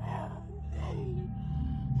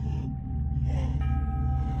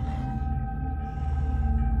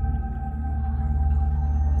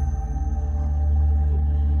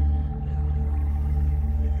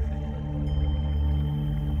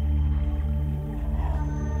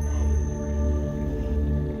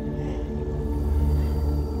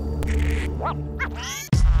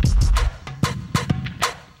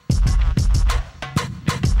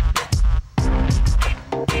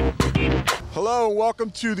 Hello and welcome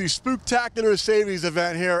to the Spooktacular Savings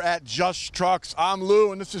event here at Just Trucks. I'm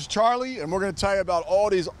Lou and this is Charlie, and we're going to tell you about all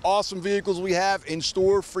these awesome vehicles we have in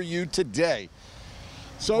store for you today.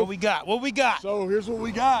 So What we got? So here's what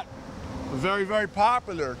we got. A very, very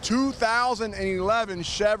popular 2011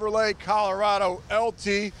 Chevrolet Colorado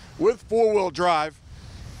LT with four-wheel drive.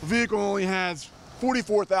 The vehicle only has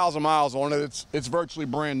 44,000 miles on it. It's virtually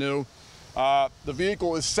brand new. The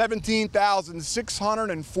vehicle is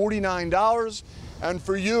 $17,649, and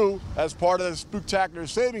for you, as part of the Spooktacular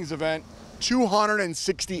Savings event,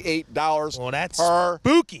 $268 Well, that's per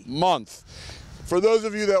spooky month. For those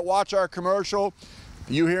of you that watch our commercial,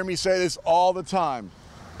 you hear me say this all the time.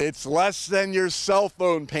 It's less than your cell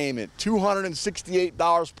phone payment,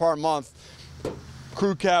 $268 per month.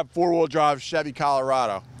 Crew cab, four-wheel drive Chevy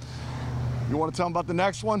Colorado. You want to tell them about the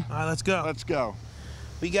next one? All right, let's go. Let's go.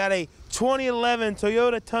 We got a 2011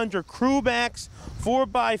 Toyota Tundra Crew Max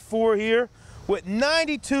 4x4 here with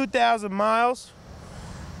 92,000 miles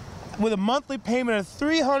with a monthly payment of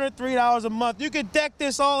 $303 a month. You can deck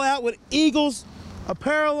this all out with Eagles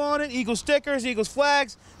apparel on it, Eagles stickers, Eagles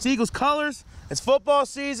flags, it's Eagles colors. It's football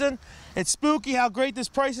season. It's spooky how great this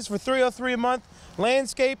price is for $303 a month.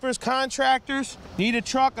 Landscapers, contractors, need a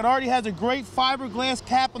truck. It already has a great fiberglass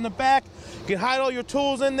cap on the back. You can hide all your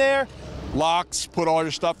tools in there. Locks, put all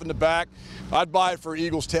your stuff in the back. I'd buy it for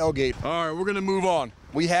Eagles tailgate. All right, we're gonna move on.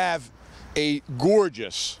 We have a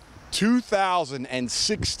gorgeous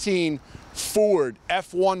 2016 Ford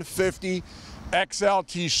F-150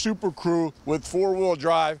 XLT Super Crew with four-wheel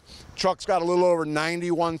drive. Truck's got a little over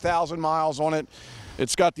 91,000 miles on it.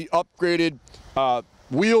 It's got the upgraded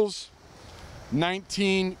wheels,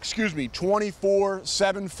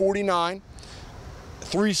 24,749,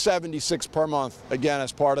 $376 per month, again,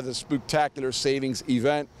 as part of the Spooktacular Savings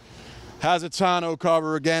event. Has a tonneau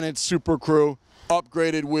cover, again, it's Super Crew,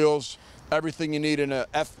 upgraded wheels, everything you need in a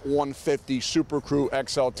F-150 Super Crew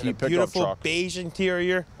XLT pickup Beautiful truck. beige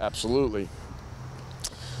interior. Absolutely.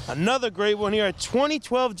 Another great one here, a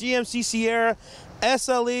 2012 GMC Sierra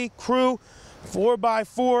SLE Crew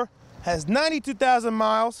 4x4, has 92,000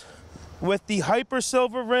 miles with the Hyper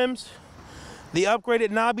Silver rims, the upgraded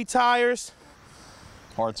knobby tires,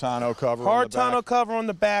 Hard tonneau cover on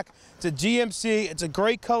the back. It's a GMC, it's a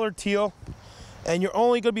great color teal, and you're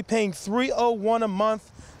only gonna be paying $301 a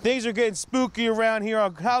month. Things are getting spooky around here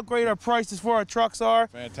on how great our prices for our trucks are.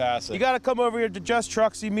 Fantastic. You gotta come over here to Just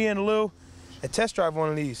Trucks, see me and Lou, and test drive one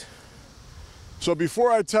of these. So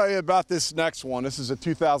before I tell you about this next one, this is a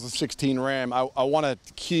 2016 Ram, I want to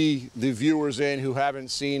key the viewers in who haven't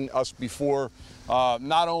seen us before.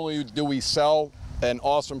 Not only do we sell an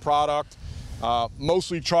awesome product,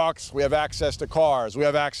 mostly trucks, we have access to cars, we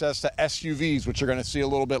have access to SUVs, which you're going to see a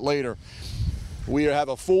little bit later. We have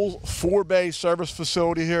a full 4-bay service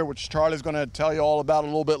facility here, which Charlie's going to tell you all about a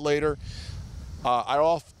little bit later. I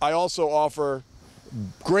also offer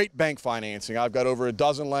great bank financing. I've got over a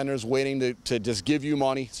dozen lenders waiting to just give you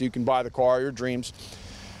money so you can buy the car of your dreams.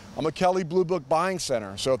 I'm a Kelly Blue Book buying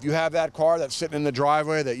center. So if you have that car that's sitting in the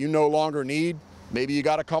driveway that you no longer need, maybe you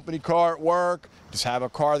got a company car at work, just have a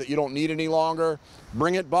car that you don't need any longer,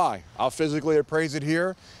 bring it by. I'll physically appraise it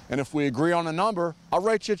here, and if we agree on a number, I'll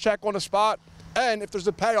write you a check on the spot, and if there's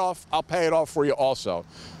a payoff, I'll pay it off for you also.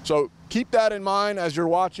 So keep that in mind as you're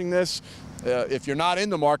watching this. If you're not in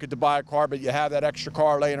the market to buy a car, but you have that extra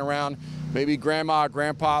car laying around, maybe grandma or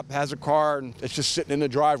grandpa has a car and it's just sitting in the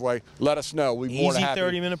driveway, let us know. We'd be more than happy.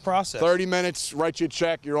 Easy 30-minute process. 30 minutes, write you a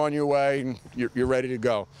check, you're on your way, and you're ready to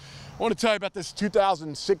go. I want to tell you about this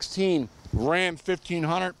 2016 Ram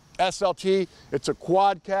 1500 SLT. It's a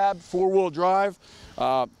quad cab, four-wheel drive.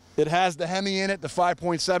 It has the Hemi in it, the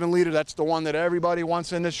 5.7 liter. That's the one that everybody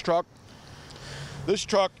wants in this truck. This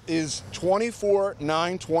truck is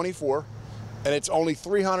 $24,924. and it's only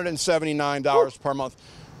 $379 per month.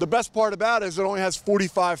 The best part about it is it only has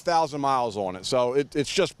 45,000 miles on it, so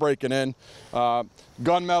it's just breaking in.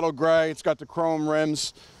 Gunmetal gray, it's got the chrome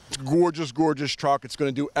rims. It's a gorgeous, gorgeous truck. It's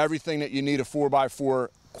gonna do everything that you need a 4x4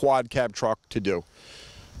 quad cab truck to do.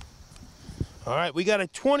 All right, we got a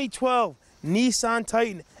 2012 Nissan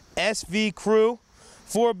Titan SV Crew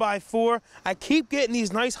 4x4. I keep getting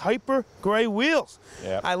these nice hyper gray wheels.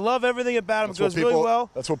 Yep. I love everything about them. It goes really well.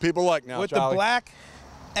 That's what people like now, with Charlie. The black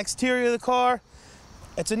exterior of the car.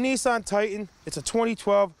 It's a Nissan Titan. It's a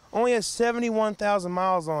 2012. Only has 71,000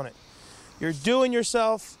 miles on it. You're doing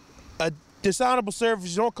yourself a dishonorable service.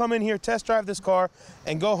 You don't come in here, test drive this car,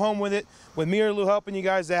 and go home with it with me or Lou helping you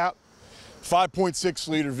guys out. 5.6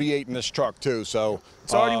 liter V8 in this truck too, so.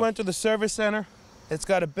 It's already went to the service center. It's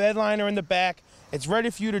got a bed liner in the back. It's ready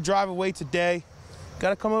for you to drive away today. got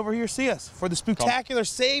to come over here see us for the Spooktacular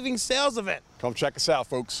Savings Sales Event. Come check us out,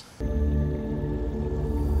 folks.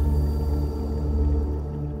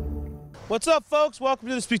 What's up, folks? Welcome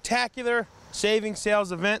to the Spooktacular Savings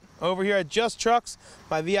Sales Event over here at Just Trucks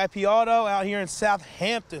by VIP Auto out here in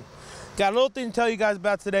Southampton. Got a little thing to tell you guys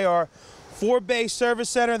about today. Our 4-bay service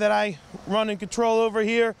center that I run and control over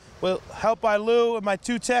here with help by Lou and my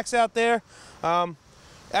 2 techs out there.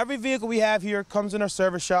 Every vehicle we have here comes in our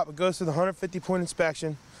service shop. It goes through the 150-point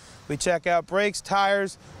inspection. We check out brakes,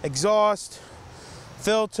 tires, exhaust,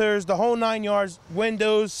 filters, the whole 9 yards,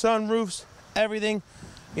 windows, sunroofs, everything.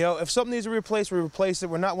 You know, if something needs to be replaced, we replace it.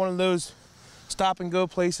 We're not one of those stop and go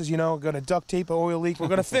places, you know, going to duct tape an oil leak. We're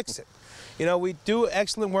going to fix it. You know, we do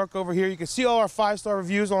excellent work over here. You can see all our 5-star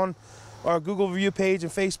reviews on our Google review page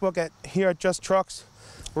and Facebook here at Just Trucks.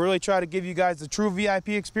 We really try to give you guys the true VIP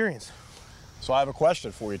experience. So I have a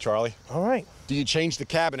question for you, Charlie. All right. Do you change the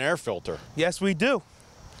cabin air filter? Yes, we do.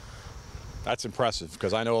 That's impressive,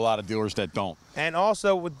 because I know a lot of dealers that don't. And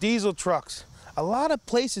also with diesel trucks, a lot of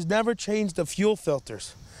places never change the fuel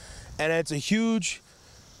filters. And it's a huge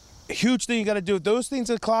thing you got to do. If those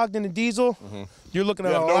things are clogged in the diesel, you're looking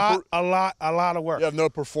at a lot of work. You have no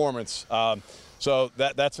performance. So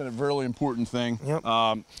that's a really important thing.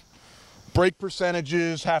 Yep. Brake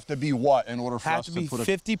percentages have to be what in order for us to put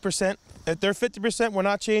 50%. If they're 50%, we're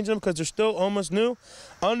not changing them because they're still almost new.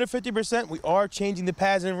 Under 50%, we are changing the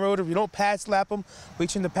pads and rotors. We don't pad slap them. We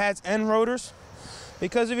change the pads and rotors.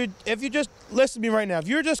 Because if you just listen to me right now, if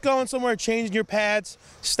you're just going somewhere changing your pads,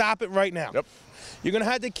 stop it right now. Yep. You're gonna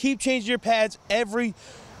have to keep changing your pads every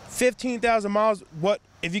 15,000 miles. What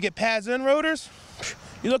if you get pads and rotors?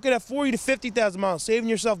 You're looking at 40 to 50,000 miles, saving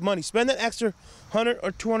yourself money. Spend that extra 100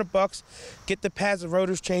 or 200 bucks, get the pads and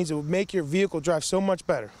rotors changed. It will make your vehicle drive so much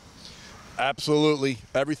better. Absolutely.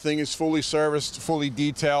 Everything is fully serviced, fully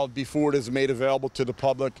detailed before it is made available to the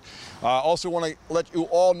public. Also want to let you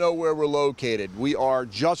all know where we're located. We are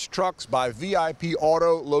Just Trucks by VIP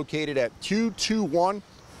Auto, located at 221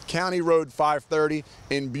 County Road 530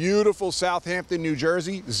 in beautiful Southampton, New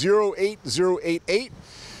Jersey, 08088.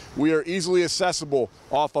 We are easily accessible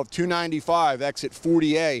off of 295, exit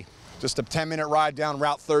 40A, just a 10-minute ride down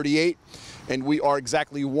Route 38. And we are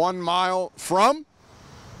exactly 1 mile from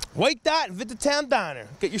White Dot and Vintertown Diner.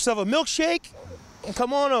 Get yourself a milkshake and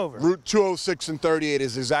come on over. Route 206 and 38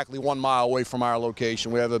 is exactly 1 mile away from our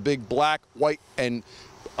location. We have a big black, white, and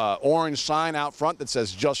orange sign out front that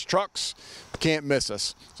says Just Trucks. Can't miss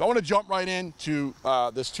us. So I want to jump right into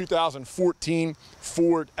this 2014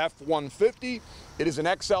 Ford F-150. It is an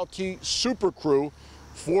XLT Super Crew,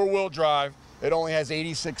 4-wheel drive. It only has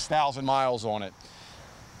 86,000 miles on it.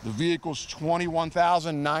 The vehicle's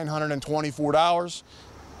 $21,924.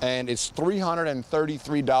 And it's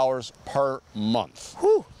 $333 per month.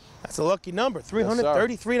 Whew, that's a lucky number,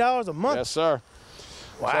 $333 a month. Yes, sir.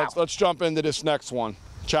 Wow. So let's jump into this next one.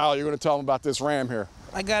 Charlie, you're going to tell them about this Ram here.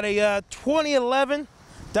 I got a 2011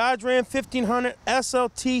 Dodge Ram 1500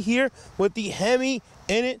 SLT here with the Hemi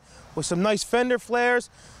in it, with some nice fender flares.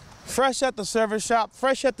 Fresh at the service shop,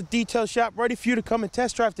 fresh at the detail shop, ready for you to come and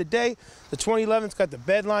test drive today. The 2011's got the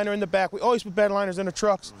bed liner in the back. We always put bed liners in the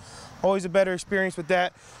trucks. Always a better experience with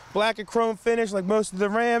that. Black and chrome finish like most of the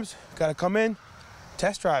Rams. Got to come in,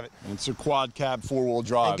 test drive it. And it's a quad cab 4-wheel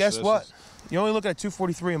drive. And guess what? You're only looking at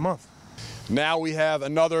 $243 a month. Now we have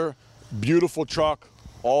another beautiful truck.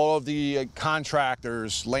 All of the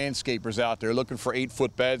contractors, landscapers out there looking for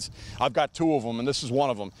 8-foot beds. I've got 2 of them, and this is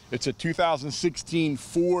one of them. It's a 2016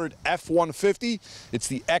 Ford F-150. It's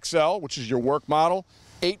the XL, which is your work model,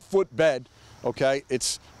 8-foot bed, okay?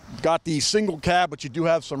 It's got the single cab, but you do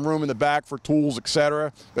have some room in the back for tools,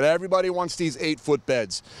 etc. But everybody wants these 8-foot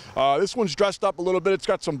beds. This one's dressed up a little bit. It's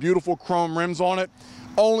got some beautiful chrome rims on it.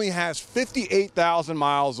 Only has 58,000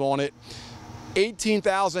 miles on it.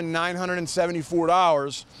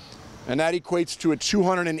 $18,974, and that equates to a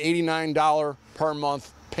 $289 per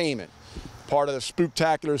month payment. Part of the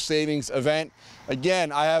Spooktacular Savings Event.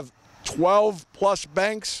 Again, I have 12 plus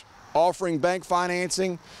banks offering bank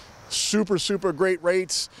financing. Super, super great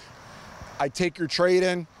rates. I take your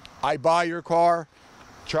trade-in. I buy your car.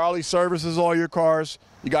 Charlie services all your cars.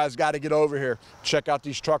 You guys got to get over here. Check out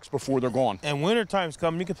these trucks before they're gone. And winter time's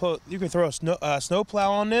coming. You can throw a snow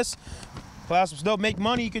plow on this. Plow some snow, make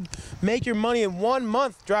money. You could make your money in 1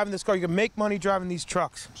 month driving this car. You can make money driving these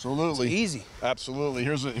trucks. Absolutely. It's easy. Absolutely.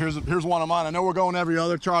 Here's one of mine. I know we're going every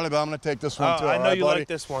other, Charlie, but I'm going to take this one too. I know right, you buddy? like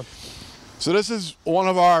this one. So this is one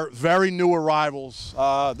of our very new arrivals.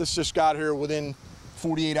 This just got here within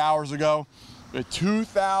 48 hours ago. A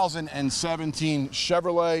 2017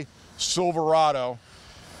 Chevrolet Silverado,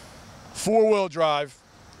 4-wheel drive,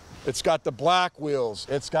 It's got the black wheels.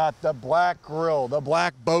 It's got the black grille, the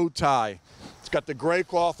black bow tie. It's got the gray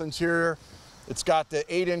cloth interior. It's got the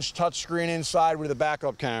 8-inch touchscreen inside with a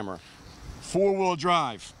backup camera. 4-wheel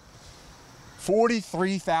drive.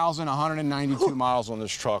 43,192 miles on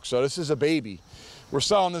this truck. So this is a baby. We're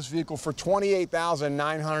selling this vehicle for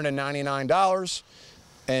 $28,999,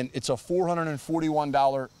 and it's a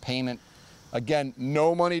 $441 payment. Again,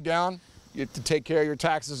 no money down. You have to take care of your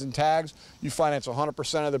taxes and tags. You finance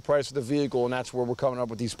 100% of the price of the vehicle, and that's where we're coming up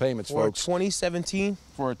with these payments, folks. For 2017?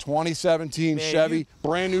 For a 2017 Chevy,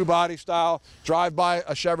 brand new body style. Drive by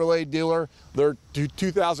a Chevrolet dealer. They're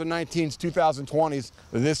 2019s, 2020s.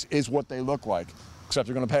 This is what they look like, except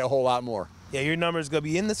you're going to pay a whole lot more. Yeah, your number is going to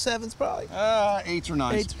be in the 7s probably. 8s or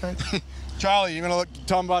 9s. 8s or 9s. Charlie, you going to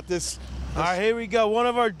tell them about this? All right, here we go. One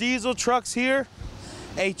of our diesel trucks here.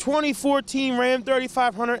 A 2014 Ram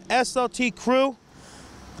 3500 SLT Crew.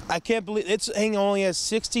 I can't believe it only has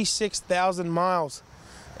 66,000 miles.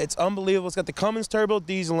 It's unbelievable. It's got the Cummins turbo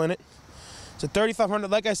diesel in it. It's a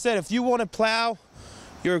 3500. Like I said, if you want to plow,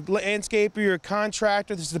 you're a landscaper, you're a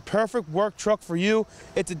contractor, this is the perfect work truck for you.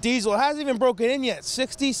 It's a diesel. It hasn't even broken in yet.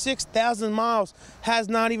 66,000 miles, has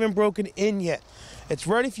not even broken in yet. It's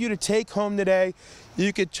ready for you to take home today.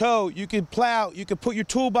 You could tow, you could plow, you could put your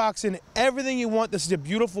toolbox in, everything you want. This is a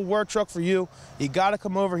beautiful work truck for you. You gotta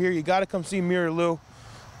come over here, you gotta come see me or Lou.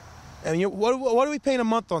 And what are we paying a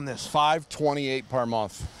month on this? $528 per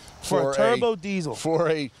month. For a turbo diesel. For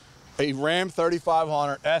a Ram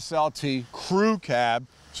 3500 SLT crew cab,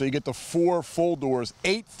 so you get the 4 full doors,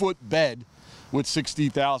 8-foot bed with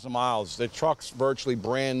 60,000 miles. The truck's virtually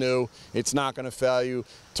brand new. It's not gonna fail you.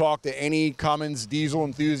 Talk to any Cummins diesel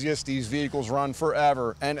enthusiast. These vehicles run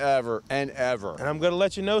forever and ever and ever. And I'm gonna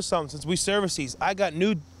let you know something, since we service these, I got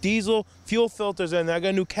new diesel fuel filters in there. I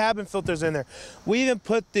got new cabin filters in there. We even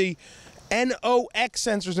put the NOx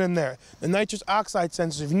sensors in there, the nitrous oxide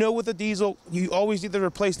sensors. If you know with the diesel, you always need to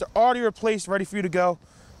replace. They're already replaced, ready for you to go.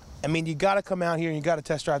 I mean, you gotta come out here and you gotta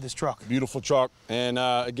test drive this truck. Beautiful truck, and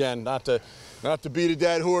again, not to beat a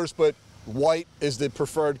dead horse, but white is the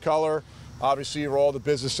preferred color. Obviously, for all the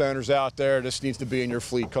business owners out there, this needs to be in your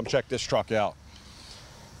fleet. Come check this truck out.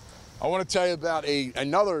 I want to tell you about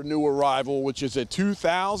another new arrival, which is a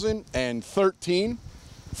 2013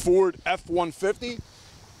 Ford F-150.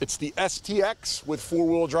 It's the STX with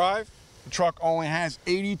 4-wheel drive. The truck only has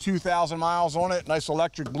 82,000 miles on it, nice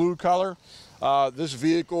electric blue color. This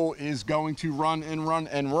vehicle is going to run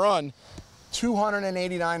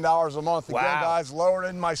 $289 a month. Again, guys, lower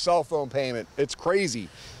than my cell phone payment. It's crazy.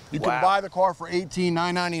 You can buy the car for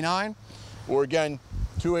 $18,999, or again,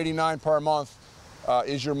 $289 per month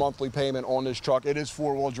is your monthly payment on this truck. It is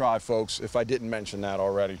 4-wheel drive, folks, if I didn't mention that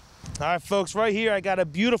already. All right, folks, right here I got a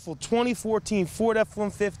beautiful 2014 Ford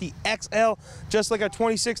F-150 XL, just like our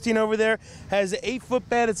 2016 over there. Has an 8-foot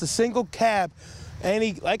bed. It's a single cab.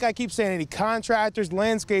 Like I keep saying, any contractors,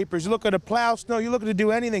 landscapers, you're looking to plow snow, you're looking to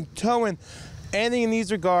do anything, towing, anything in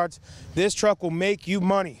these regards, this truck will make you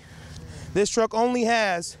money. This truck only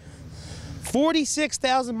has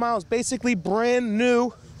 46,000 miles, basically brand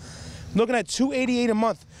new, looking at $288 a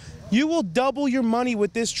month. You will double your money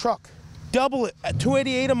with this truck. Double it at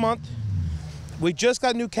 $288 a month. We just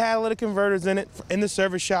got new catalytic converters in it in the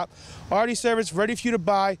service shop. Already serviced, ready for you to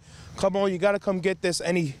buy. Come on, you gotta come get this.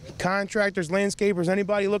 Any contractors, landscapers,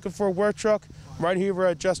 anybody looking for a work truck, right here we're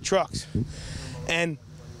at Just Trucks. And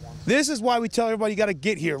this is why we tell everybody you gotta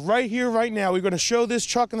get here, right now. We're gonna show this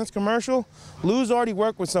truck in this commercial. Lou's already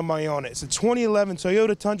worked with somebody on it. It's a 2011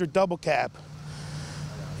 Toyota Tundra double cab.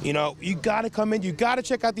 You know, you gotta come in, you gotta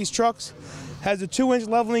check out these trucks. Has a 2-inch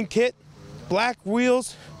leveling kit, black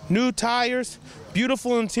wheels, new tires,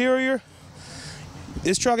 beautiful interior.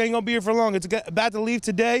 This truck ain't gonna be here for long. It's about to leave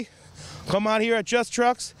today. Come out here at Just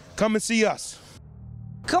Trucks, come and see us.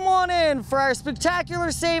 Come on in for our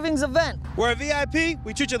spectacular savings event. We're a VIP,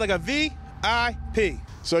 we treat you like a VIP.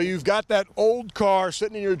 So you've got that old car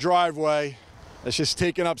sitting in your driveway that's just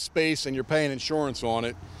taking up space and you're paying insurance on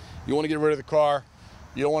it. You wanna get rid of the car.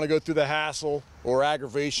 You don't wanna go through the hassle or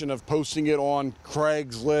aggravation of posting it on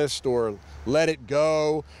Craigslist or Let It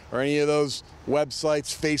Go or any of those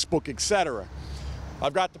websites, Facebook, etc.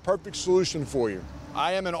 I've got the perfect solution for you.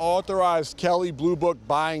 I am an authorized Kelley Blue Book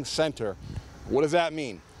buying center. What does that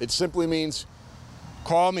mean? It simply means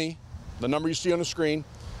call me, the number you see on the screen,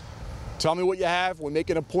 tell me what you have, we'll make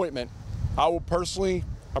an appointment. I will personally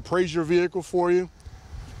appraise your vehicle for you,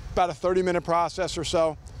 about a 30-minute process or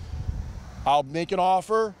so. I'll make an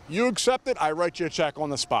offer, you accept it, I write you a check on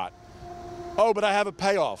the spot. Oh, but I have a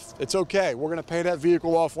payoff. It's okay, we're gonna pay that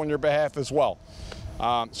vehicle off on your behalf as well.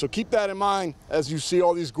 So keep that in mind as you see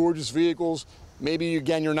all these gorgeous vehicles. maybe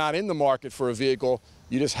again, you're not in the market for a vehicle,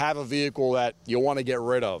 you just have a vehicle that you want to get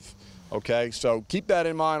rid of. Okay, so keep that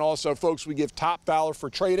in mind. Also, folks, we give top dollar for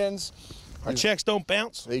trade-ins. Our checks don't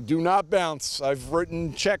bounce? They do not bounce. I've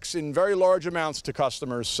written checks in very large amounts to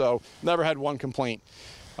customers, so never had one complaint.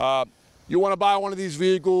 You want to buy one of these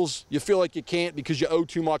vehicles, you feel like you can't because you owe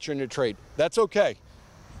too much on your trade. That's okay.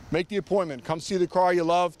 Make the appointment. Come see the car you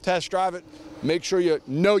love, test drive it, make sure you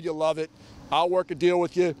know you love it. I'll work a deal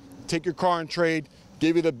with you, take your car and trade,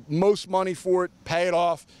 give you the most money for it, pay it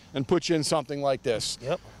off, and put you in something like this.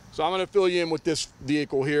 Yep. So I'm going to fill you in with this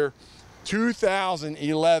vehicle here.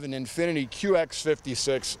 2011 Infiniti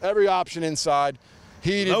QX56. Every option inside.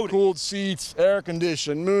 Heated, cooled seats, air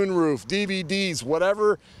conditioned, moonroof, DVDs,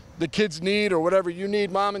 whatever the kids need or whatever you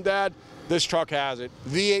need, mom and dad, this truck has it.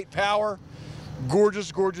 V8 power,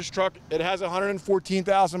 gorgeous, gorgeous truck. It has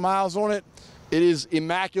 114,000 miles on it. It is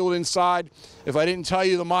immaculate inside. If I didn't tell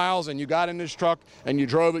you the miles and you got in this truck and you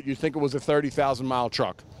drove it, you'd think it was a 30,000 mile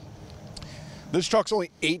truck. This truck's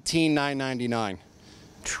only $18,999,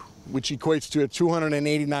 which equates to a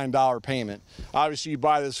 $289 payment. Obviously, you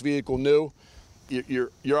buy this vehicle new,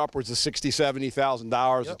 you're upwards of $60,000,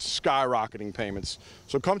 $70,000. Yep. It's skyrocketing payments.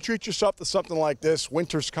 So come treat yourself to something like this.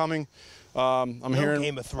 Winter's coming. I'm hearing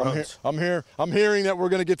Game of Thrones. I'm hearing that we're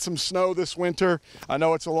going to get some snow this winter. I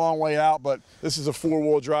know it's a long way out, but this is a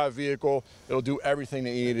four-wheel drive vehicle. It'll do everything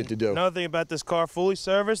that you need it to do. Another thing about this car, fully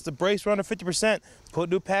serviced, the brakes run to 50%. Put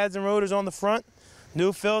new pads and rotors on the front,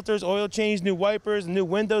 new filters, oil change, new wipers, new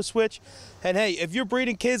window switch. And hey, if you're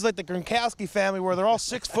breeding kids like the Gronkowski family where they're all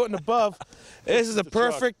 6 foot and above, this is a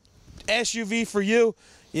perfect SUV for you.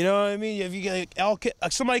 You know what I mean? If you get,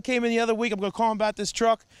 somebody came in the other week, I'm going to call him about this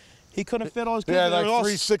truck. He couldn't fit all his kids. Yeah, like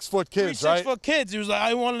 3 6-foot kids, right? 3 6-foot kids. He was like,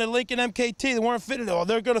 I wanted a Lincoln MKT. They weren't fitting. Oh,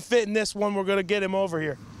 they're going to fit in this one. We're going to get him over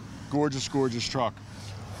here. Gorgeous, gorgeous truck.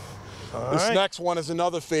 All this right. next one is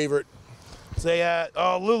another favorite. Say,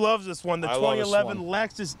 oh, Lou loves this one. The I love 2011 this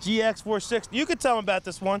Lexus GX460. You could tell him about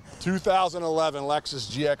this one. 2011 Lexus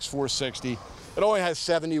GX460. It only has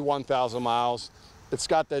 71,000 miles. It's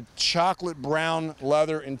got the chocolate brown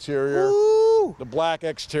leather interior, Woo! The black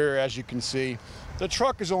exterior, as you can see. The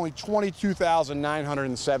truck is only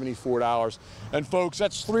 $22,974. And folks,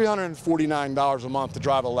 that's $349 a month to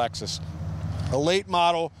drive a Lexus. A late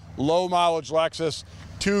model, low mileage Lexus,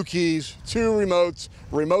 2 keys, 2 remotes,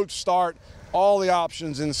 remote start, all the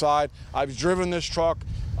options inside. I've driven this truck.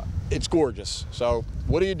 It's gorgeous. So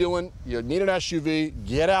what are you doing? You need an SUV.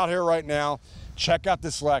 Get out here right now. Check out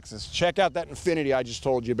this Lexus. Check out that Infiniti I just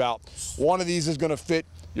told you about. One of these is going to fit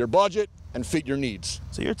your budget and fit your needs.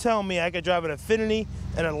 So you're telling me I could drive an Infiniti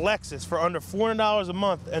and a Lexus for under $400 a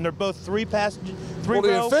month, and they're both 3-passenger, 3-row?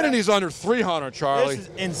 Well, the Infiniti's under $300, Charlie. This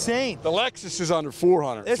is insane. The Lexus is under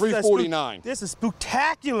 $400, $349. This is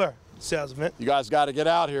Spooktacular, salesman. You guys got to get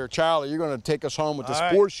out here. Charlie, you're going to take us home with this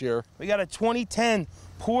right. Porsche here. We got a 2010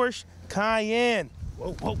 Porsche Cayenne.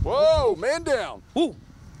 Whoa, whoa, whoa, man down. Ooh,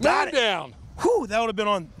 man down. Whew, that would have been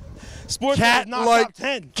on Sports not top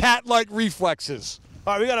 10. Cat-like reflexes.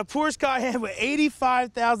 All right, we got a Porsche Cayenne with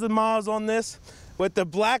 85,000 miles on this, with the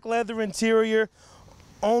black leather interior.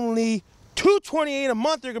 Only $228 a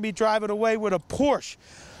month you're gonna be driving away with a Porsche.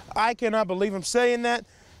 I cannot believe I'm saying that.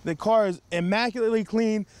 The car is immaculately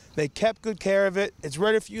clean. They kept good care of it. It's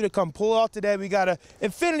ready for you to come pull off today. We got a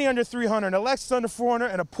Infiniti under 300, a Lexus under 400,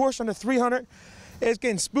 and a Porsche under 300. It's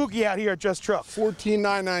getting spooky out here at Just Truck.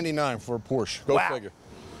 $14,999 for a Porsche. Go wow. figure.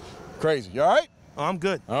 Crazy. You all right? Oh, I'm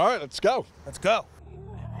good. All right, let's go. Let's go.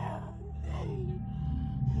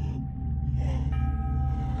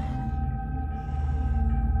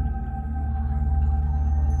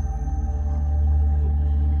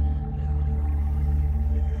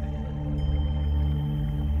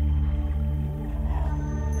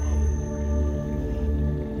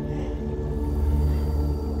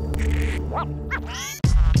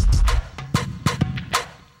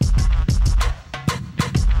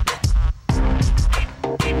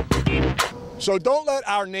 So don't let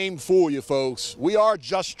our name fool you, folks. We are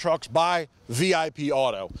Just Trucks by VIP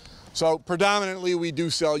Auto. So predominantly we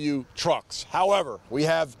do sell you trucks. However, we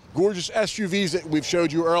have gorgeous SUVs that we've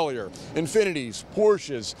showed you earlier. Infinitis,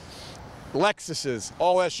 Porsches, Lexuses,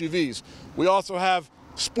 all SUVs. We also have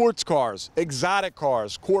sports cars, exotic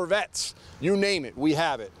cars, Corvettes, you name it, we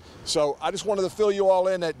have it. So I just wanted to fill you all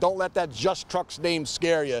in that don't let that Just Trucks name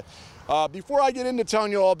scare you. Before I get into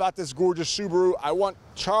telling you all about this gorgeous Subaru, I want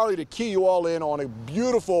Charlie to key you all in on a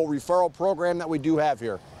beautiful referral program that we do have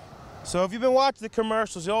here. So if you've been watching the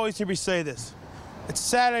commercials, you always hear me say this. It's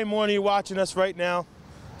Saturday morning, you're watching us right now.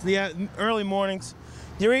 It's the early mornings.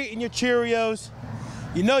 You're eating your Cheerios.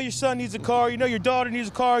 You know your son needs a car, you know your daughter needs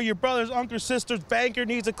a car, your brother's uncle, sister's banker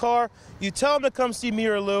needs a car. You tell them to come see me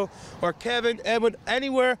or Lou or Kevin, Edwin,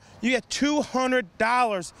 anywhere. You get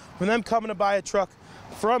 $200 from them coming to buy a truck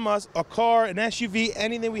from us, a car, an SUV,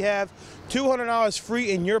 anything we have. $200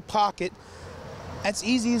 free in your pocket. That's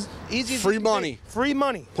easy as free money. Free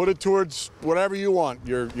money. Put it towards whatever you want,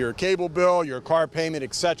 your cable bill, your car payment,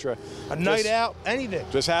 etc. A night out, anything.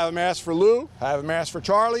 Just have them ask for Lou, have them ask for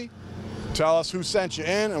Charlie. Tell us who sent you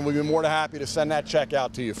in, and we'll be more than happy to send that check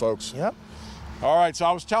out to you, folks. Yep. All right, so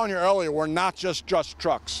I was telling you earlier, we're not just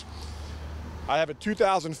trucks. I have a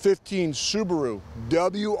 2015 Subaru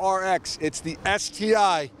WRX. It's the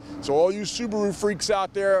STI. So all you Subaru freaks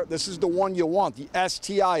out there, this is the one you want, the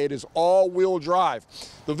STI. It is all-wheel drive.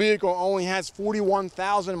 The vehicle only has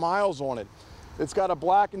 41,000 miles on it. It's got a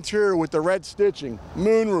black interior with the red stitching,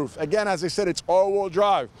 moonroof. Again, as I said, it's all-wheel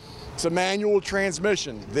drive. It's a manual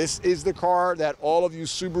transmission. This is the car that all of you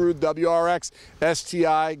Subaru WRX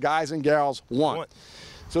STI guys and gals want.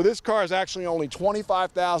 So this car is actually only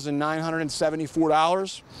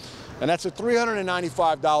 $25,974, and that's a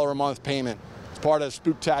 $395 a month payment. It's part of the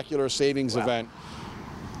Spooktacular savings event.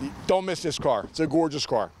 Don't miss this car. It's a gorgeous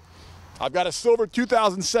car. I've got a silver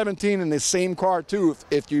 2017 in the same car too,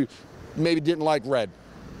 if you maybe didn't like red.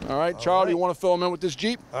 All right, Charlie, you want to fill them in with this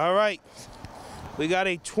Jeep? All right. We got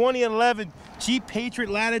a 2011 Jeep Patriot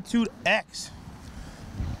Latitude X.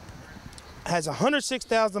 Has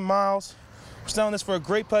 106,000 miles. We're selling this for a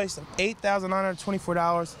great price of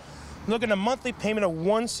 $8,924. Looking at a monthly payment of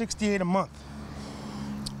 $168 a month.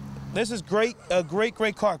 This is great, a great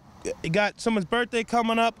car. You got someone's birthday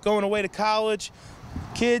coming up, going away to college.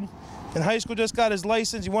 Kid in high school just got his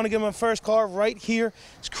license. You want to give him a first car right here.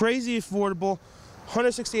 It's crazy affordable.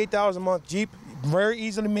 $168 a month Jeep, very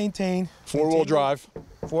easy to maintain. Four-wheel drive.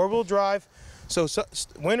 Four-wheel drive. So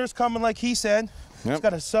winter's coming, like he said. Yep. It's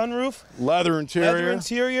got a sunroof. Leather interior. Leather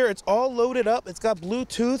interior. It's all loaded up. It's got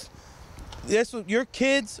Bluetooth. This, your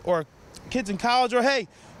kids or kids in college, or hey,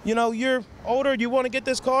 you know, you're older, you want to get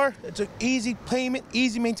this car. It's an easy payment,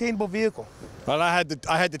 easy maintainable vehicle. Well, I had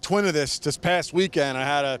the twin of this past weekend. I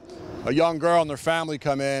had a young girl and their family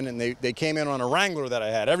come in, and they came in on a Wrangler that I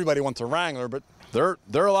had. Everybody wants a Wrangler, but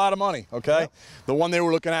they're a lot of money, okay? Yep. The one they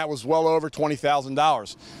were looking at was well over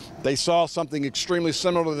 $20,000. They saw something extremely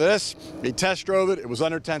similar to this. They test drove it. It was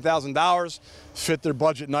under $10,000, fit their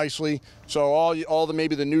budget nicely. So all the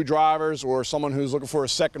maybe the new drivers or someone who's looking for a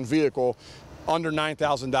second vehicle, under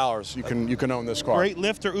 $9,000, you can own this car. Great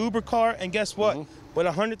Lyft or Uber car, and guess what? With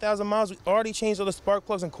 100,000 miles, we already changed all the spark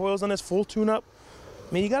plugs and coils on this, full tune-up.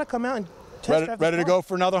 I mean, you got to come out and test drive ready to go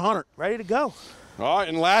for another 100. Ready to go. All right,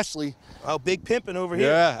 and lastly, oh, big pimping over here.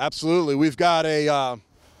 Yeah, absolutely. We've got a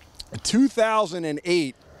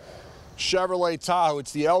 2008 Chevrolet Tahoe.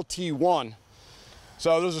 It's the LT1.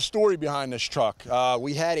 So there's a story behind this truck.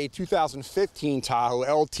 We had a 2015 Tahoe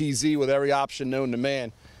LTZ with every option known to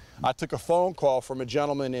man. I took a phone call from a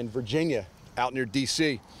gentleman in Virginia, out near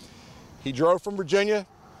DC. He drove from Virginia.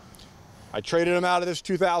 I traded him out of this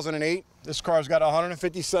 2008. This car's got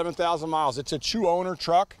 157,000 miles. It's a true owner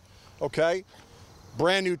truck, okay?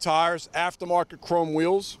 Brand new tires, aftermarket chrome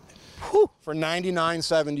wheels. Whew, for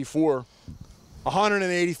 $99.74,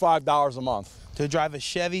 $185 a month. To drive a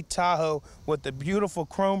Chevy Tahoe with the beautiful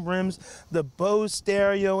chrome rims, the Bose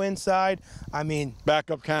stereo inside. I mean,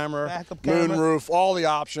 backup camera, moonroof, all the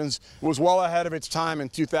options. It was well ahead of its time in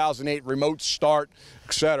 2008, remote start,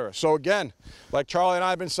 etc. So again, like Charlie and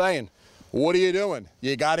I have been saying, what are you doing?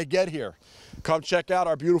 You got to get here. Come check out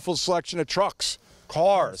our beautiful selection of trucks,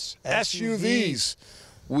 cars, SUVs.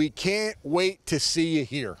 We can't wait to see you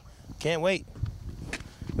here. Can't wait.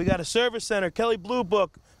 We got a service center, Kelly Blue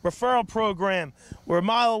Book, referral program. We're a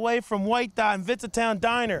mile away from White Dot and Vincenttown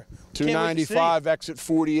Diner. 295 exit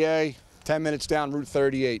 40A, 10 minutes down Route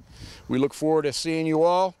 38. We look forward to seeing you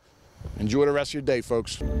all. Enjoy the rest of your day,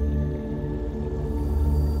 folks.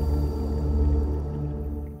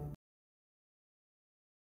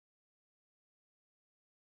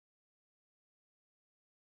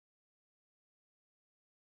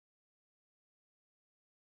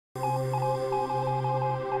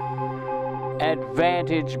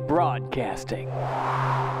 Advantage Broadcasting.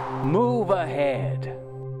 Move ahead.